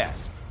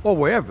Podcasts, or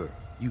wherever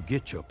you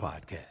get your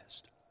podcast.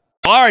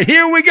 All right,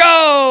 here we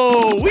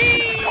go.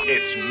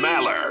 It's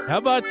Maller. How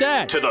about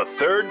that? To the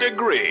third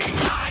degree.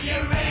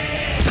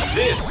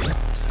 This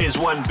is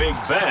when Big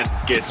Ben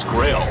gets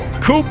grilled.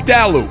 Coop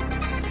Dalu.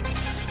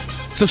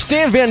 So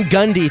Stan Van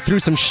Gundy threw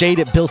some shade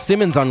at Bill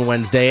Simmons on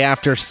Wednesday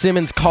after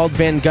Simmons called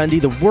Van Gundy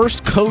the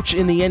worst coach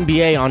in the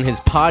NBA on his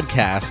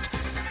podcast.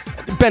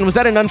 Ben, was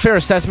that an unfair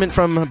assessment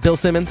from Bill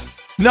Simmons?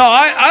 No,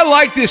 I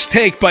like this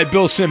take by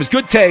Bill Simmons.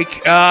 Good take.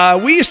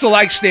 We used to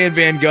like Stan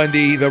Van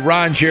Gundy, the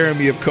Ron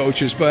Jeremy of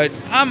coaches, but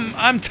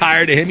I'm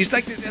tired of him. He's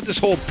like this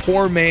whole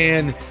poor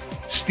man,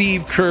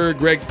 Steve Kerr,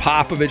 Greg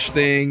Popovich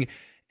thing.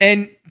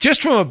 And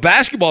just from a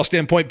basketball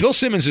standpoint, Bill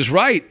Simmons is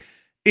right.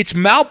 It's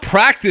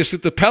malpractice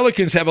that the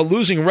Pelicans have a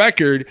losing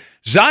record.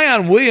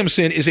 Zion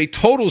Williamson is a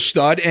total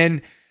stud,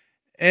 and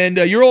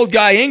your old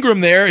guy Ingram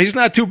there, he's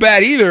not too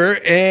bad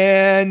either.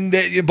 And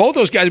both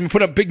those guys have been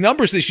putting up big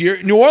numbers this year.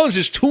 New Orleans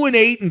is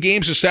 2-8 in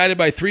games decided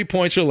by 3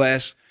 points or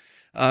less.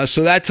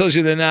 So that tells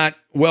you they're not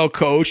well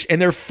coached. And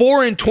they're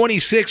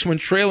 4-26 when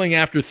trailing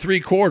after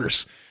 3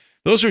 quarters.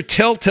 Those are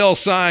telltale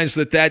signs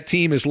that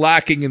team is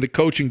lacking in the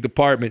coaching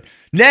department.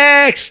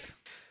 Next!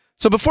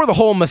 So before the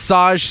whole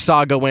massage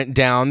saga went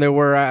down, there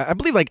were, I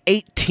believe, like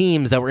 8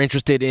 teams that were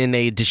interested in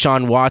a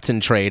Deshaun Watson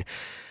trade.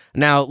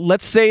 Now,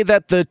 let's say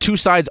that the two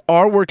sides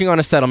are working on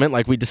a settlement,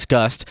 like we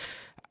discussed.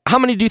 How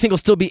many do you think will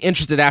still be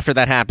interested after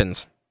that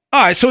happens?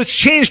 All right, so it's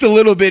changed a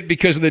little bit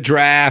because of the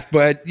draft,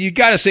 but you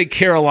got to say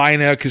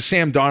Carolina because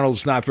Sam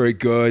Darnold's not very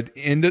good.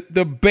 And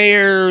the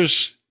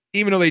Bears,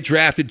 even though they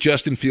drafted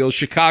Justin Fields,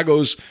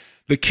 Chicago's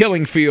the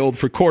killing field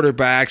for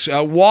quarterbacks.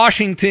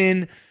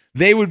 Washington,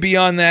 they would be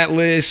on that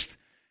list.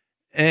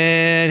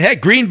 And, heck,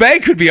 Green Bay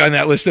could be on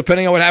that list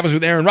depending on what happens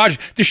with Aaron Rodgers.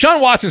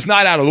 Deshaun Watson's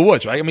not out of the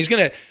woods, right? I mean,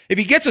 if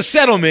he gets a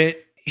settlement,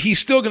 he's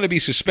still going to be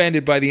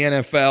suspended by the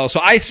NFL. So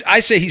I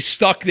say he's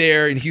stuck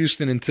there in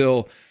Houston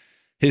until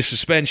his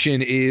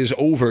suspension is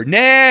over.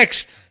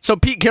 Next! So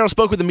Pete Carroll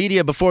spoke with the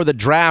media before the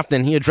draft,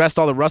 and he addressed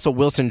all the Russell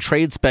Wilson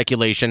trade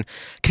speculation.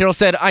 Carroll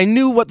said, "I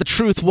knew what the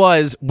truth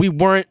was. We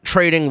weren't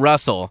trading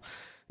Russell."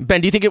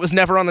 Ben, do you think it was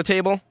never on the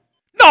table?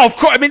 No, of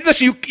course. I mean,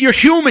 listen, you're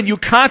human. You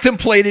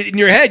contemplate it in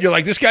your head. You're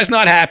like, this guy's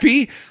not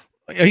happy.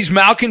 He's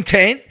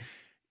malcontent.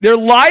 They're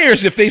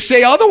liars if they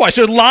say otherwise.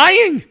 They're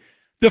lying.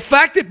 The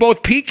fact that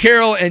both Pete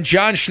Carroll and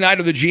John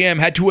Schneider, the GM,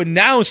 had to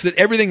announce that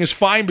everything is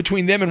fine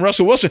between them and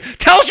Russell Wilson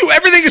tells you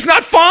everything is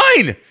not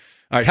fine.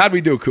 All right, how'd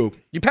we do, Coop?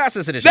 You passed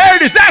this edition. There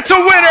it is. That's a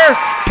winner.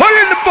 Put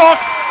it in the book.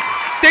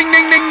 Ding,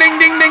 ding, ding, ding,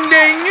 ding, ding,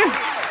 ding.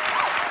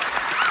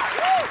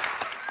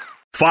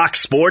 Fox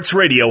Sports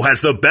Radio has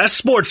the best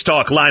sports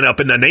talk lineup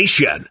in the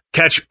nation.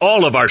 Catch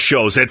all of our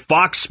shows at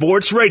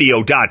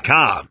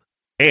foxsportsradio.com.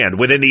 And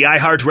within the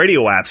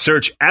iHeartRadio app,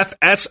 search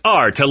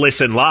FSR to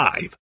listen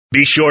live.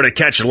 Be sure to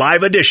catch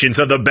live editions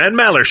of the Ben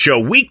Maller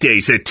Show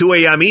weekdays at 2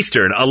 a.m.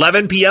 Eastern,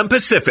 11 p.m.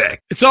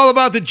 Pacific. It's all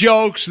about the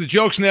jokes. The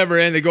jokes never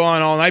end. They go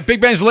on all night.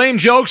 Big Ben's lame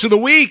jokes of the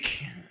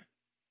week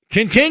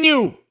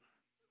continue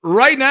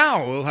right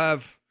now. We'll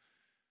have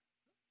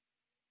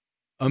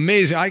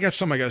amazing. I got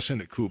some I got to send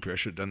to Coop here. I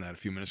should have done that a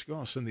few minutes ago.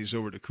 I'll send these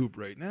over to Coop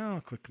right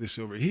now. Click this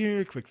over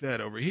here. Click that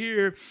over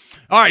here.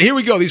 All right, here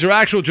we go. These are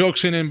actual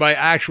jokes sent in by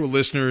actual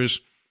listeners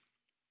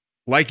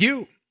like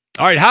you.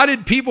 All right, how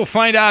did people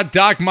find out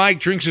Doc Mike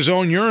drinks his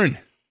own urine?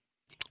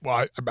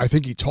 Well, I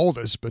think he told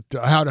us, but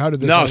how did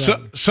this No,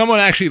 someone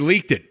actually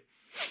leaked it.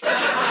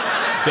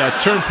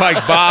 It's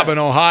Turnpike Bob in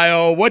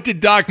Ohio. What did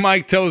Doc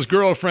Mike tell his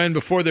girlfriend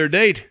before their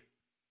date?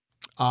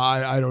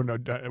 I don't know.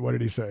 What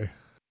did he say?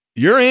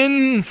 You're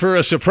in for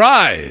a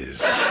surprise.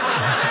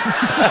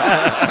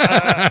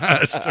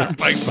 That's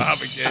Turnpike Bob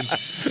again.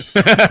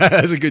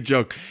 That's a good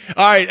joke.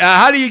 All right,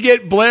 how do you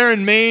get Blair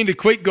and Maine to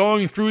quit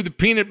going through the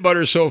peanut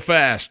butter so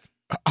fast?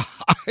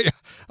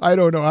 I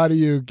don't know. How do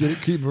you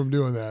keep from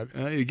doing that?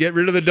 You get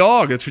rid of the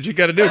dog. That's what you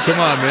got to do. Come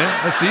on,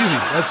 man. That's easy.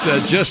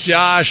 That's just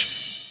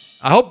Josh.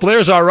 I hope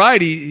Blair's all right.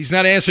 He's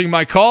not answering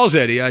my calls,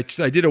 Eddie. I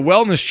did a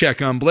wellness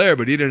check on Blair,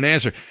 but he didn't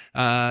answer.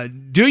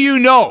 Do you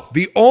know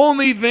the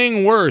only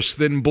thing worse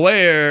than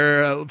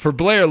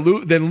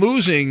than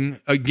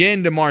losing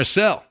again to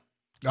Marcel?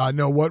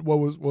 No, what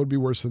would be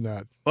worse than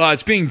that? Well,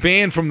 it's being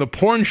banned from the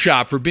porn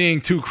shop for being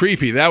too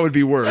creepy. That would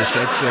be worse.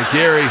 That's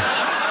Gary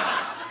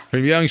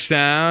from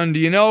Youngstown. Do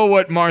you know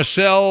what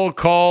Marcel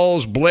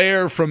calls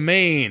Blair from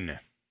Maine?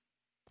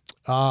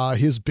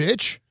 His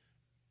bitch?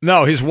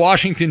 No, his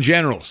Washington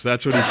Generals.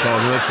 That's what he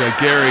calls it. That's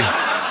Gary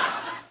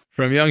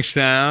from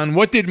Youngstown.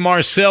 What did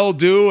Marcel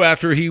do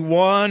after he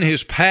won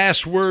his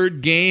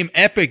password game,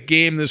 epic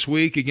game this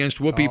week against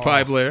Whoopie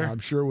Pie Blair? I'm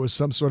sure it was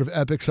some sort of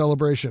epic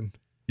celebration.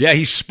 Yeah,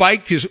 he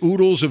spiked his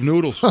oodles of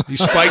noodles. He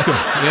spiked them.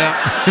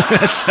 Yeah,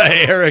 that's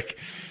Eric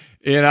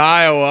in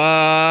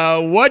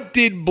Iowa. What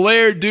did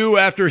Blair do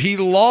after he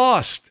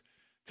lost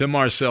to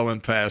Marcel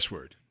in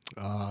password?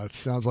 It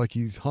sounds like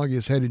he hung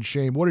his head in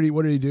shame. What did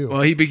he do?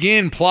 Well, he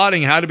began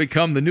plotting how to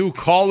become the new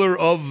caller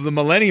of the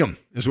millennium,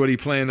 is what he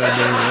planned on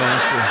doing.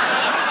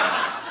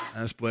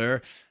 That's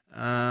Blair.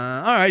 All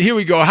right, here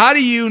we go. How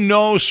do you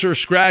know Sir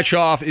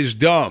Scratchoff is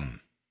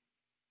dumb?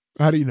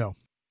 How do you know?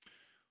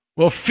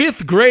 Well,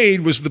 5th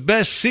grade was the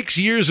best 6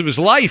 years of his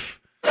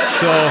life.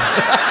 So,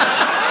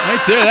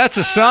 right there, that's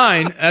a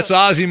sign. That's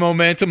Ozzy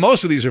Momentum.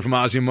 Most of these are from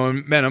Ozzy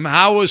Momentum.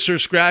 How was Sir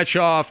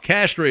Scratchoff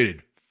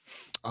castrated?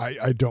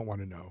 I don't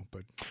want to know,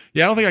 but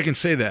yeah, I don't think I can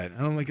say that.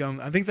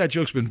 I think that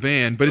joke's been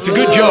banned, but it's a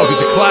good joke.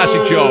 It's a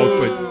classic joke,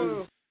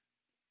 but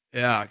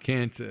yeah,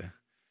 can't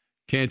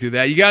do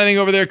that. You got anything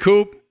over there,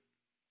 Coop?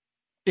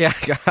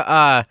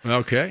 Yeah.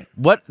 Okay.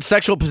 What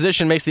sexual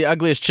position makes the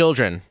ugliest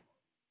children?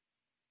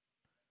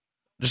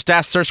 Just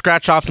ask Sir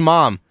Scratchoff's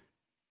mom.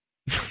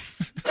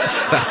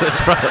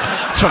 It's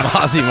from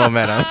Ozzy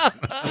Momentum.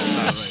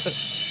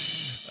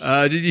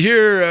 Did you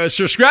hear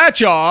Sir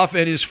Scratchoff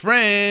and his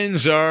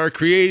friends are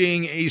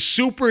creating a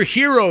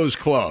superheroes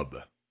club?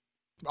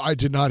 I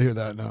did not hear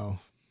that, no.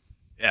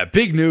 Yeah,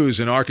 big news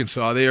in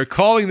Arkansas. They are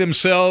calling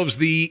themselves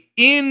the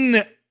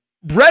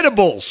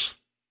Inbreadables.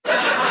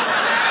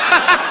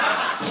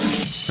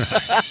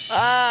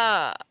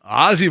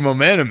 Ozzy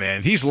Momentum,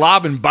 man. He's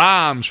lobbing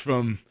bombs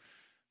from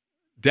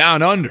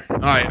down under. All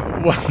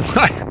right. What?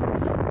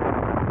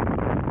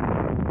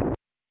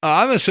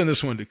 I'm going to send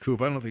this one to Coop.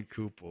 I don't think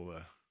Coop will...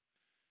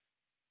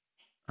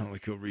 I don't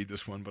think he'll read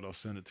this one, but I'll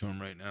send it to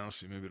him right now.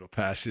 See, maybe it'll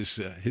pass his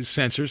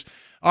censors.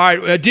 All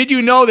right. Did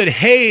you know that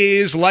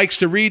Hayes likes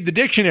to read the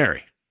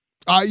dictionary?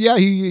 Yeah,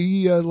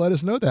 he let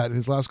us know that in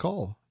his last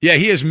call. Yeah,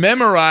 he has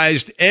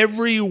memorized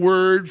every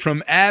word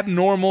from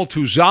abnormal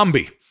to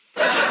zombie.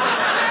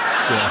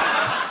 That's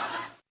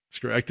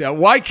correct.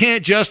 Why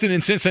can't Justin in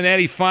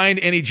Cincinnati find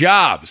any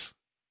jobs?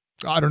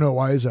 I don't know.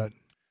 Why is that?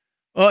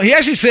 Well, he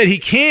actually said he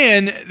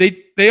can.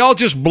 They all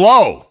just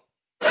blow.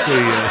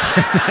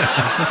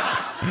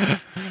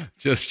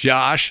 Just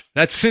Josh.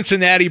 That's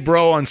Cincinnati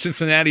Bro on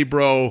Cincinnati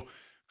Bro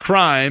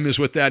Crime is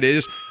what that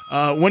is.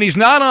 When he's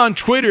not on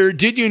Twitter,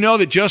 did you know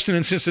that Justin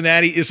in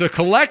Cincinnati is a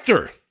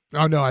collector?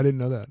 Oh, no, I didn't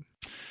know that.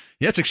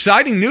 Yeah, it's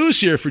exciting news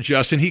here for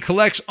Justin. He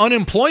collects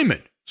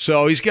unemployment,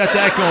 so he's got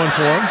that going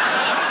for him.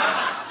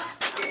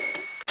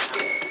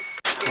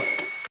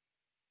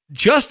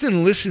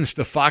 Justin listens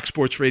to Fox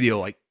Sports Radio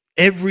like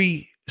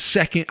every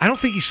second. I don't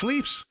think he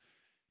sleeps.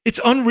 It's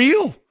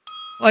unreal.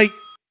 Like,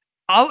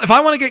 if I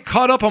want to get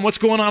caught up on what's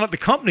going on at the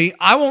company,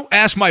 I won't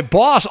ask my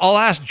boss. I'll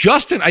ask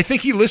Justin. I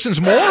think he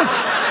listens more.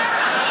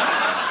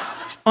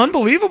 It's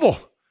unbelievable.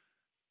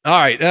 All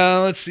right,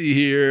 let's see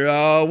here.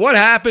 What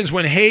happens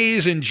when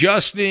Hayes and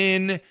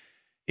Justin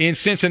in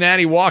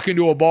Cincinnati walk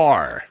into a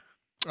bar?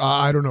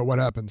 I don't know what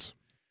happens.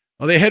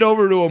 Well, they head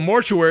over to a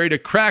mortuary to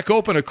crack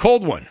open a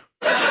cold one.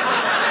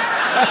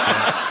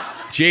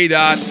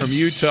 J-Dot from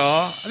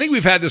Utah. I think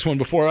we've had this one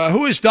before.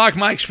 Who is Doc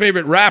Mike's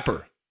favorite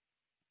rapper?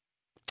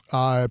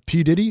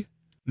 P. Diddy?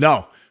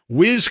 No,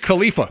 Wiz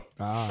Khalifa.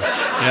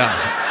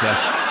 Yeah,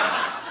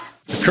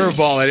 it's a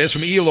curveball. That is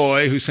from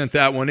Eloy, who sent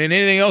that one in.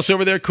 Anything else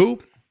over there,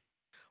 Coop?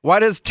 Why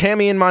does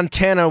Tammy in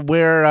Montana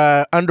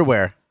wear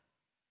underwear?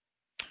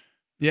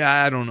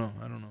 Yeah, I don't know.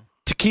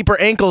 To keep her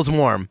ankles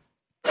warm.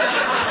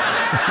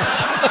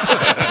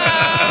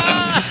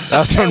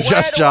 That's from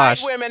Just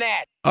Josh.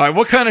 All right,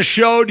 what kind of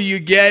show do you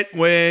get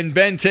when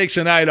Ben takes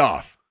a night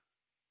off?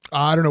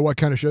 I don't know. What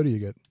kind of show do you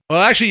get? Well,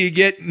 actually, you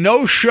get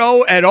no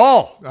show at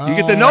all. You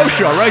get the no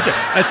show right there.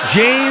 That's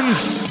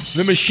James,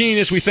 the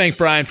machinist. We thank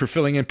Brian for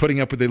filling in, putting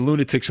up with the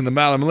lunatics in the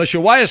Maller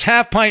Militia. Why is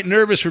Half Pint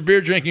nervous for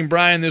beer drinking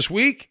Brian this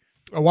week?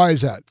 Why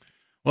is that?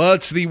 Well,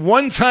 it's the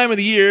one time of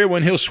the year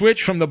when he'll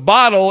switch from the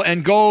bottle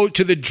and go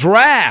to the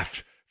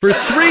draft for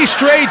 3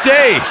 straight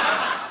days.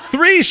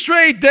 3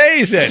 straight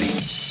days, Eddie.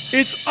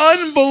 It's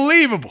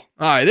unbelievable.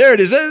 All right, there it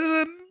is.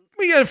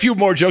 We got a few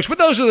more jokes, but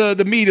those are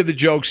the meat of the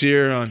jokes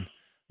here on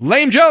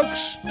Lame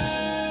Jokes.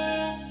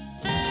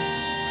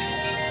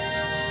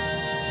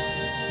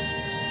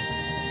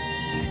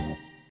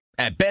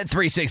 At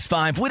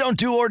Bet365, we don't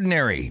do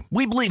ordinary.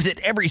 We believe that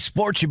every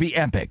sport should be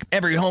epic.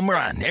 Every home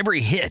run,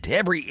 every hit,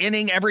 every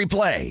inning, every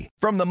play.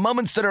 From the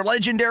moments that are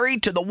legendary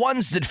to the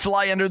ones that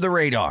fly under the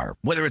radar.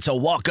 Whether it's a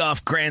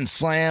walk-off grand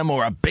slam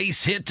or a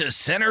base hit to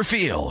center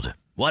field.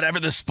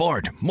 Whatever the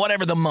sport,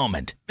 whatever the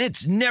moment,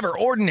 it's never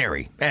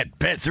ordinary at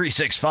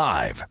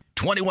Bet365.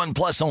 21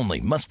 plus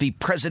only. Must be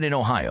present in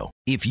Ohio.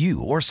 If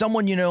you or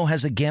someone you know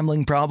has a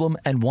gambling problem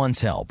and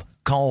wants help,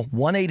 call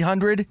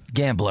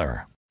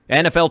 1-800-GAMBLER.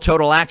 NFL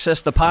Total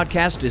Access, the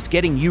podcast, is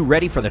getting you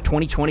ready for the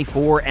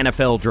 2024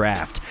 NFL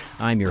Draft.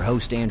 I'm your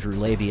host, Andrew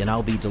Levy, and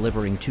I'll be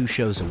delivering 2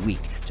 shows a week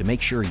to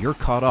make sure you're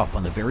caught up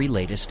on the very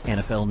latest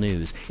NFL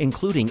news,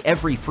 including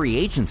every free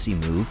agency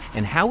move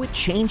and how it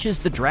changes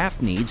the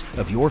draft needs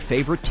of your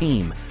favorite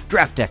team.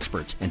 Draft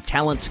experts and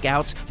talent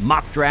scouts,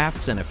 mock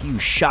drafts, and a few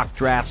shock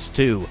drafts,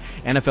 too.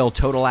 NFL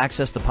Total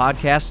Access, the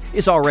podcast,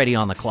 is already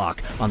on the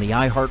clock on the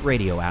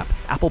iHeartRadio app,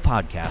 Apple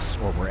Podcasts,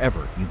 or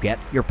wherever you get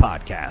your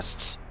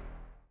podcasts.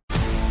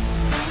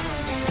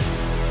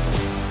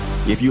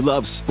 If you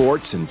love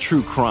sports and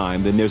true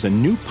crime, then there's a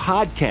new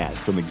podcast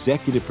from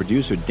executive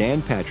producer Dan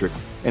Patrick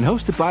and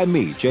hosted by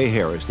me, Jay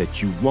Harris,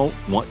 that you won't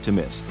want to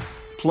miss.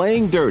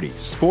 Playing Dirty: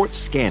 Sports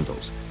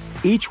Scandals.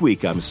 Each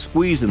week, I'm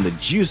squeezing the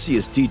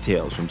juiciest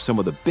details from some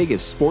of the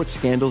biggest sports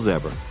scandals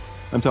ever.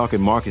 I'm talking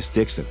Marcus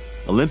Dixon,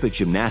 Olympic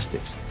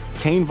gymnastics,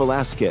 Cain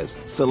Velasquez,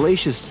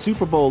 salacious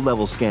Super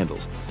Bowl-level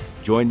scandals.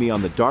 Join me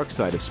on the dark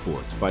side of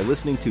sports by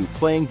listening to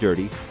Playing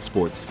Dirty: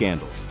 Sports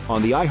Scandals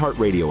on the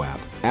iHeartRadio app,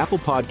 Apple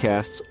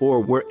Podcasts, or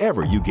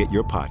wherever you get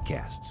your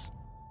podcasts.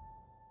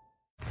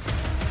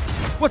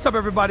 What's up,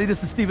 everybody?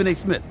 This is Stephen A.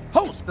 Smith,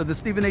 host of the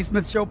Stephen A.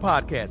 Smith Show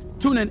podcast.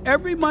 Tune in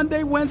every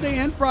Monday, Wednesday,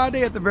 and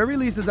Friday at the very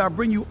least as I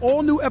bring you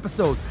all new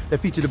episodes that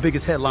feature the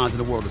biggest headlines in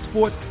the world of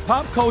sports,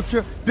 pop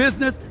culture,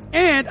 business,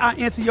 and I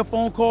answer your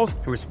phone calls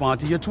and respond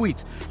to your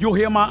tweets. You'll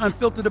hear my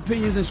unfiltered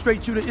opinions and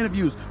straight-shooter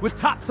interviews with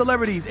top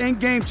celebrities and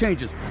game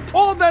changers.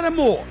 All of that and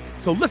more.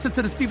 So listen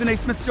to the Stephen A.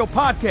 Smith Show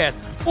podcast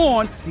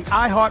on the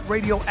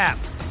iHeartRadio app,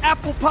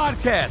 Apple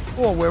Podcasts,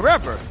 or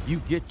wherever you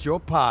get your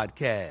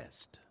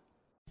podcast.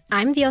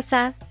 I'm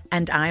Diosa.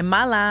 And I'm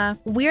Mala.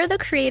 We're the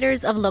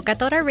creators of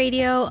Locatora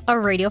Radio, a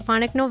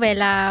radiophonic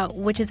novela,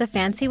 which is a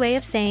fancy way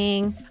of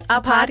saying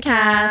a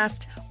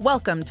podcast.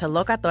 Welcome to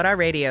Locatora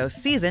Radio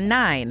Season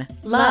 9.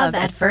 Love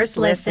at First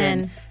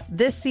Listen.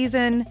 This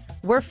season,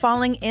 we're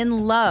falling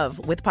in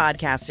love with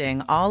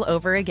podcasting all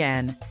over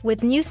again.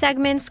 With new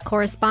segments,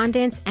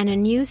 correspondence, and a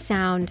new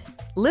sound.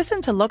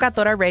 Listen to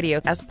Locatora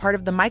Radio as part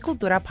of the My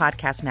Cultura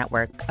Podcast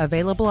Network.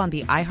 Available on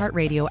the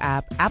iHeartRadio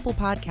app, Apple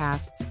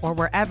Podcasts, or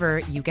wherever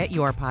you get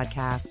your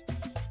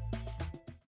podcasts.